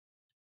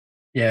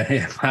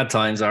 Yeah, bad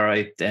times, all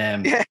right.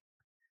 Yeah,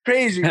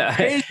 crazy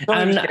times.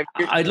 And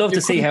I'd love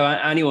to see how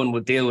anyone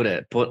would deal with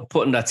it,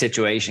 put in that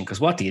situation. Because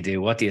what do you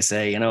do? What do you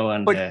say?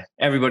 And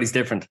everybody's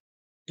different.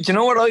 Do you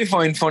know what I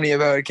find funny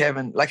about it,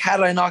 Kevin? Like,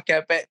 had I not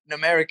get bet in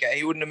America,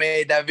 he wouldn't have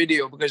made that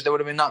video because there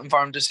would have been nothing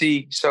for him to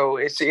see. So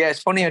it's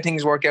funny how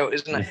things work out,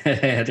 isn't it?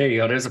 Yeah, there you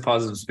go. There's a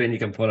positive spin you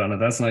can put on it.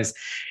 That's nice.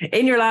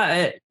 In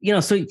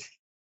your so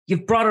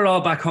you've brought it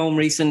all back home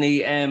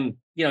recently.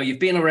 You've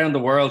been around the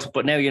world,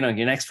 but now your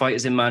next fight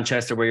is in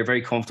Manchester, where you're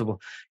very comfortable.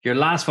 Your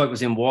last fight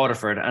was in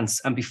Waterford,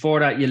 and before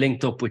that, you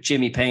linked up with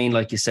Jimmy Payne,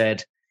 like you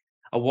said,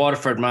 a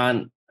Waterford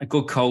man, a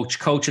good coach,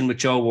 coaching with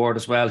Joe Ward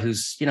as well,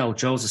 who's,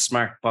 Joe's a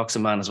smart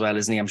boxing man as well,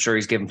 isn't he? I'm sure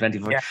he's given plenty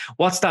of. Yeah.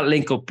 What's that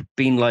link up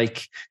been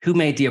like? Who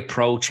made the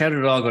approach? How did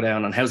it all go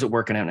down, and how's it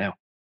working out now?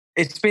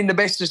 It's been the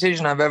best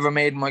decision I've ever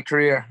made in my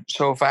career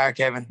so far,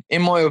 Kevin.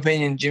 In my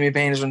opinion, Jimmy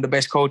Payne is one of the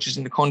best coaches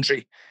in the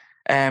country,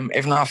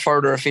 if not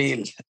further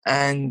afield.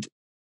 And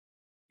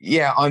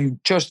yeah, I'm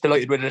just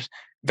delighted with it.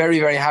 Very,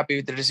 very happy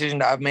with the decision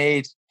that I've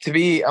made to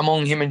be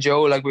among him and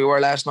Joe, like we were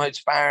last night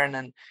sparring,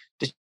 and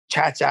the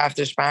chats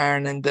after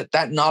sparring, and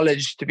that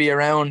knowledge to be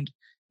around,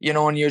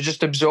 and you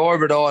just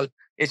absorb it all.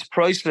 It's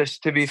priceless,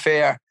 to be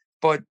fair.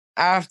 But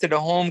after the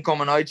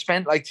homecoming, I'd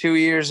spent like 2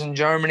 years in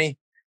Germany,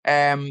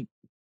 and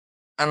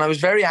I was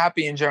very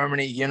happy in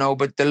Germany,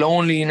 but the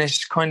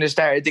loneliness kind of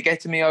started to get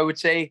to me, I would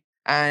say.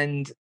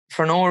 And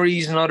for no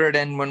reason other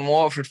than when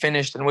Waterford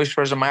finished and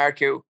Whispers of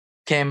Marku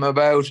came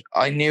about,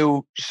 I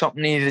knew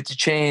something needed to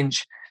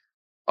change.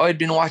 I'd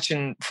been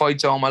watching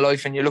fights all my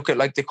life, and you look at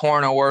like the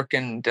corner work,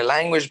 and the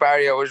language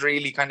barrier was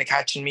really kind of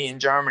catching me in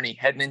Germany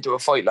heading into a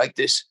fight like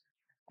this.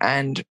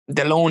 And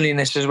the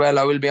loneliness as well,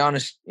 I will be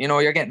honest.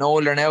 You're getting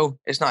older now.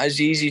 It's not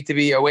as easy to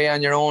be away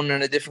on your own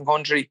in a different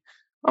country.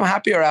 I'm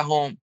happier at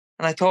home.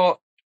 And I thought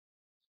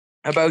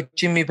about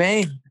Jimmy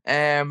Payne.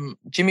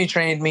 Jimmy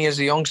trained me as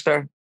a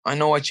youngster. I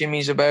know what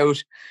Jimmy's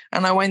about.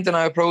 And I went and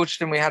I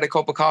approached him. We had a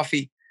cup of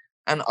coffee.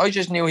 And I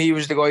just knew he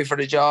was the guy for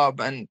the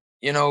job. And,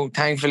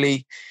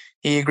 thankfully,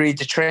 he agreed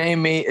to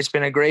train me. It's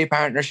been a great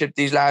partnership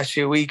these last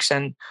few weeks.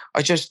 And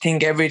I just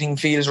think everything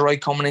feels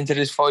right coming into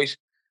this fight.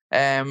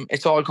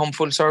 It's all come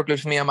full circle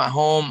for me. I'm at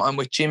home. I'm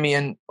with Jimmy.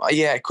 And,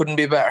 it couldn't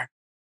be better.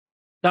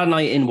 That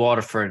night in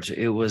Waterford,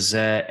 it was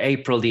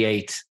April the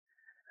 8th.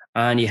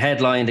 And you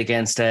headlined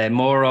against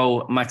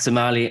Moro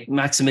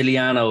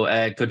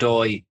Maximiliano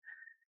Godoy.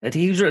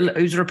 He was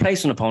a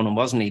replacement opponent,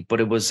 wasn't he?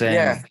 But it was...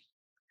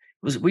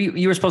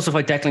 you were supposed to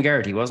fight Declan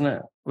Geraghty, wasn't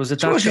it? Was it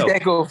that show?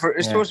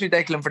 It's supposed to be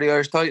Declan for the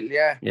Irish title,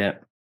 yeah. Yeah.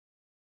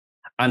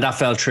 And that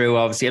fell through,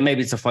 obviously. And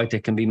maybe it's a fight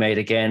that can be made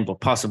again, but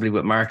possibly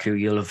with Marku,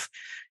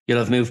 you'll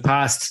have moved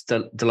past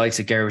the likes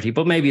of Geraghty.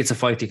 But maybe it's a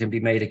fight that can be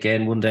made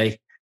again one day.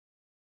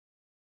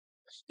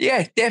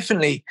 Yeah,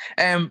 definitely.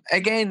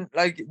 Again,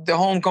 like the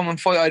homecoming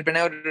fight, I'd been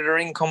out of the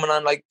ring coming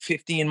on like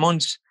 15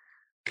 months.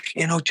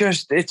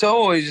 It's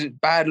always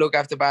bad luck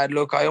after bad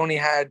luck. I only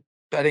had,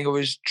 I think it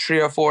was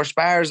 3 or 4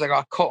 spars. I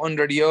got cut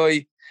under the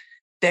eye.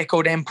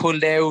 Deco then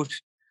pulled out,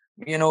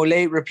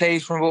 late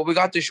replacement. But we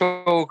got the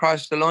show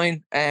across the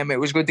line. It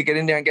was good to get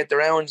in there and get the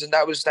rounds. And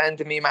that was standing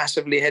to me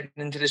massively heading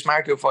into this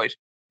Marku fight.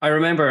 I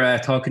remember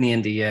talking to you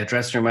in the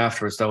dressing room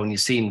afterwards, though, and you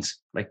seemed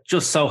like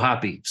just so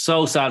happy,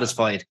 so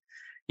satisfied,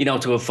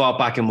 to have fought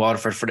back in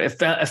Waterford. It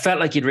felt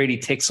like you'd really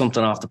ticked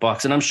something off the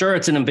box. And I'm sure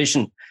it's an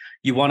ambition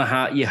you want to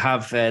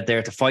have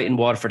there to fight in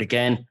Waterford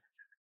again.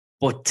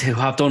 But to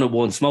have done it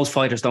once, most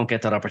fighters don't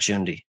get that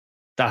opportunity,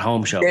 that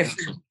home show.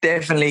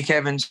 Definitely,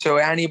 Kevin. So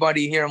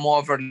anybody here in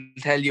Waterford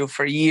will tell you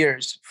for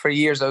years,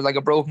 I was like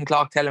a broken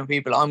clock telling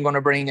people, I'm going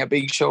to bring a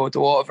big show to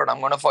Waterford.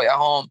 I'm going to fight at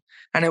home.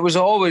 And it was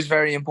always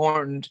very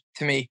important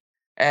to me.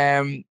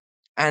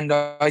 And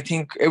I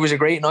think it was a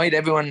great night.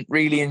 Everyone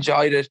really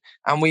enjoyed it.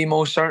 And we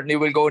most certainly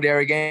will go there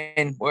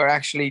again. We're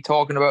actually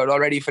talking about it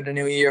already for the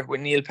new year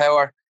with Neil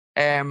Power.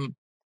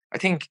 I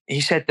think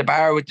he set the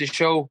bar with the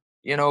show,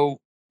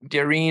 the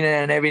arena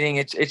and everything.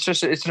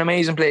 It's an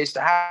amazing place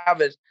to have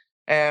it.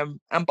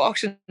 And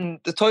boxing,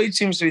 the tide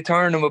seems to be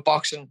turning with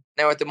boxing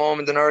now at the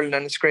moment in Ireland,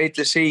 and it's great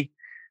to see.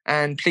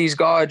 And please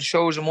God,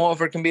 shows in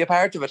Waterford can be a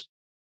part of it.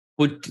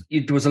 But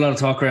there was a lot of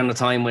talk around the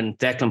time when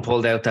Declan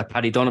pulled out that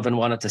Paddy Donovan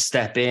wanted to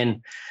step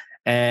in.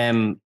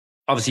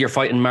 Obviously, you're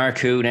fighting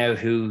Marku now,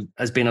 who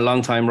has been a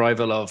long-time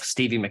rival of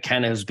Stevie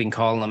McKenna, who's been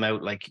calling him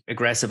out like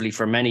aggressively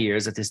for many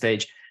years at this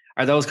stage.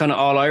 Are those kind of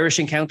all-Irish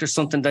encounters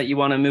something that you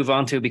want to move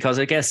on to? Because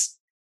I guess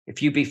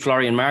if you beat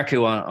Florian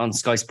Marku on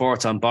Sky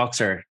Sports on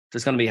Boxer,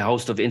 there's going to be a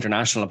host of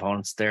international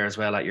opponents there as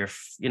well at your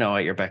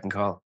beck and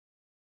call.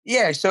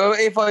 Yeah, so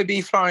if I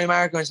beat Florian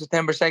Marku on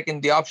September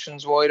 2nd, the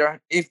option's wider.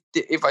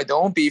 If I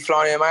don't beat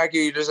Florian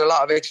Marku, there's a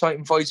lot of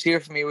exciting fights here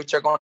for me, which are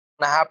going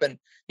to happen.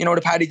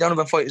 The Paddy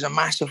Donovan fight is a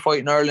massive fight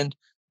in Ireland.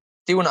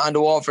 Doing it on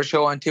the Waterford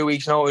show on 2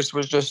 weeks' notice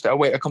was just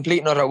a complete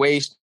and utter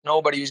waste.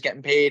 Nobody was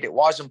getting paid. It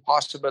wasn't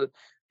possible.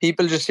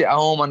 People just sit at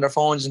home on their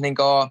phones and think,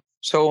 oh,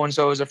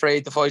 so-and-so is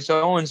afraid to fight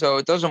so-and-so.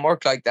 It doesn't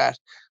work like that.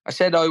 I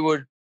said I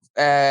would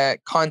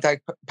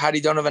contact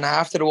Paddy Donovan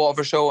after the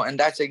Waterford show, and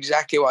that's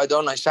exactly what I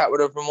done. I sat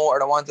with a promoter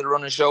that wanted to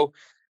run a show,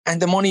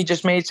 and the money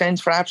just made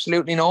sense for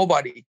absolutely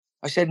nobody.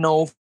 I said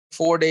no.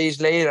 4 days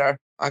later,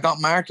 I got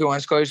Marku on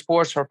Sky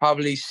Sports for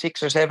probably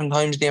 6 or 7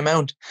 times the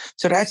amount.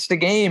 So that's the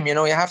game.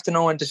 You have to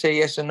know when to say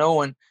yes and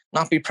no. And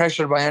not be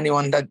pressured by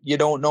anyone that you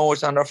don't know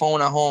is on their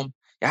phone at home.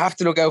 You have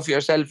to look out for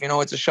yourself. You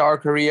know, it's a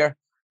short career,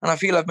 and I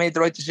feel I've made the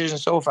right decision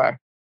so far.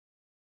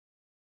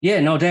 Yeah,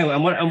 no doubt.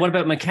 And what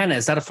about McKenna?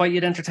 Is that a fight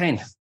you'd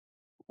entertain?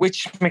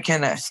 Which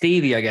McKenna?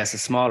 Stevie, I guess,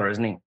 is smaller,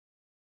 isn't he?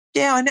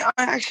 Yeah, I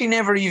actually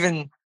never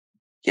even.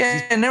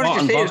 Yeah, never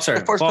fought just in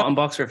boxer. Fought in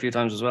boxer a few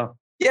times as well.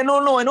 Yeah,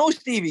 no, I know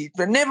Stevie,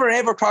 but never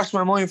ever crossed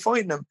my mind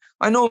fighting him.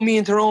 I know me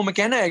and Tyrone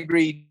McKenna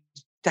agreed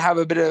to have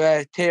a bit of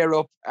a tear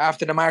up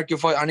after the Marco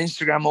fight on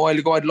Instagram a while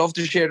ago. I'd love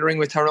to share the ring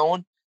with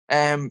Tyrone.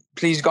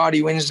 Please God,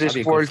 he wins this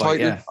world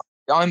title. Yeah.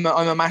 I'm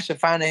a massive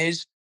fan of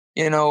his.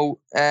 You know,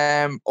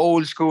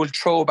 old school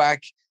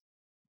throwback.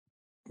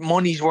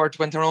 Money's worth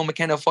when Tyrone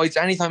McKenna fights.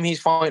 Anytime he's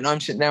fighting,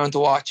 I'm sitting down to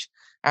watch.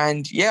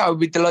 And yeah, I would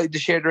be delighted to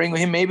share the ring with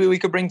him. Maybe we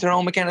could bring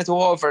Tyrone McKenna to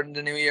Waterford in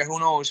the new year. Who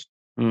knows?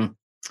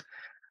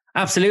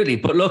 Absolutely.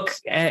 But look,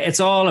 it's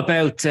all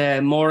about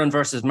Moran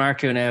versus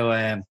Marco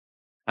now.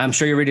 I'm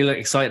sure you're really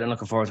excited and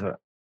looking forward to it.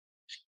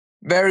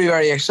 Very,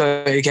 very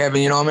excited,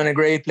 Kevin. You know, I'm in a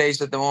great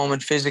place at the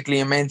moment, physically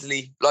and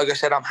mentally. Like I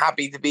said, I'm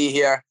happy to be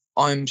here.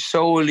 I'm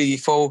solely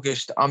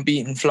focused on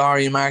beating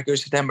Florian Marco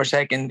September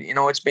 2nd. You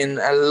know, it's been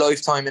a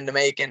lifetime in the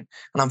making,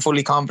 and I'm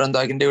fully confident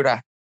I can do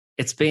that.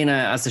 It's been,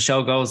 as the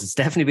show goes, it's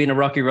definitely been a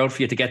rocky road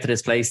for you to get to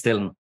this place,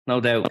 Dylan. No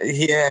doubt.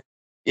 Yeah,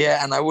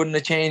 and I wouldn't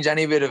have changed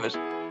any bit of it.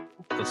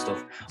 Good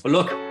stuff. Well,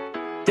 look,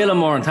 Dylan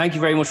Moran, thank you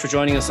very much for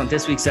joining us on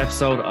this week's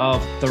episode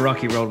of The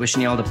Rocky Road.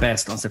 Wishing you all the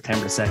best on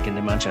September 2nd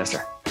in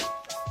Manchester.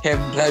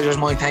 Kevin, pleasure's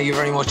mine. Thank you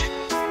very much.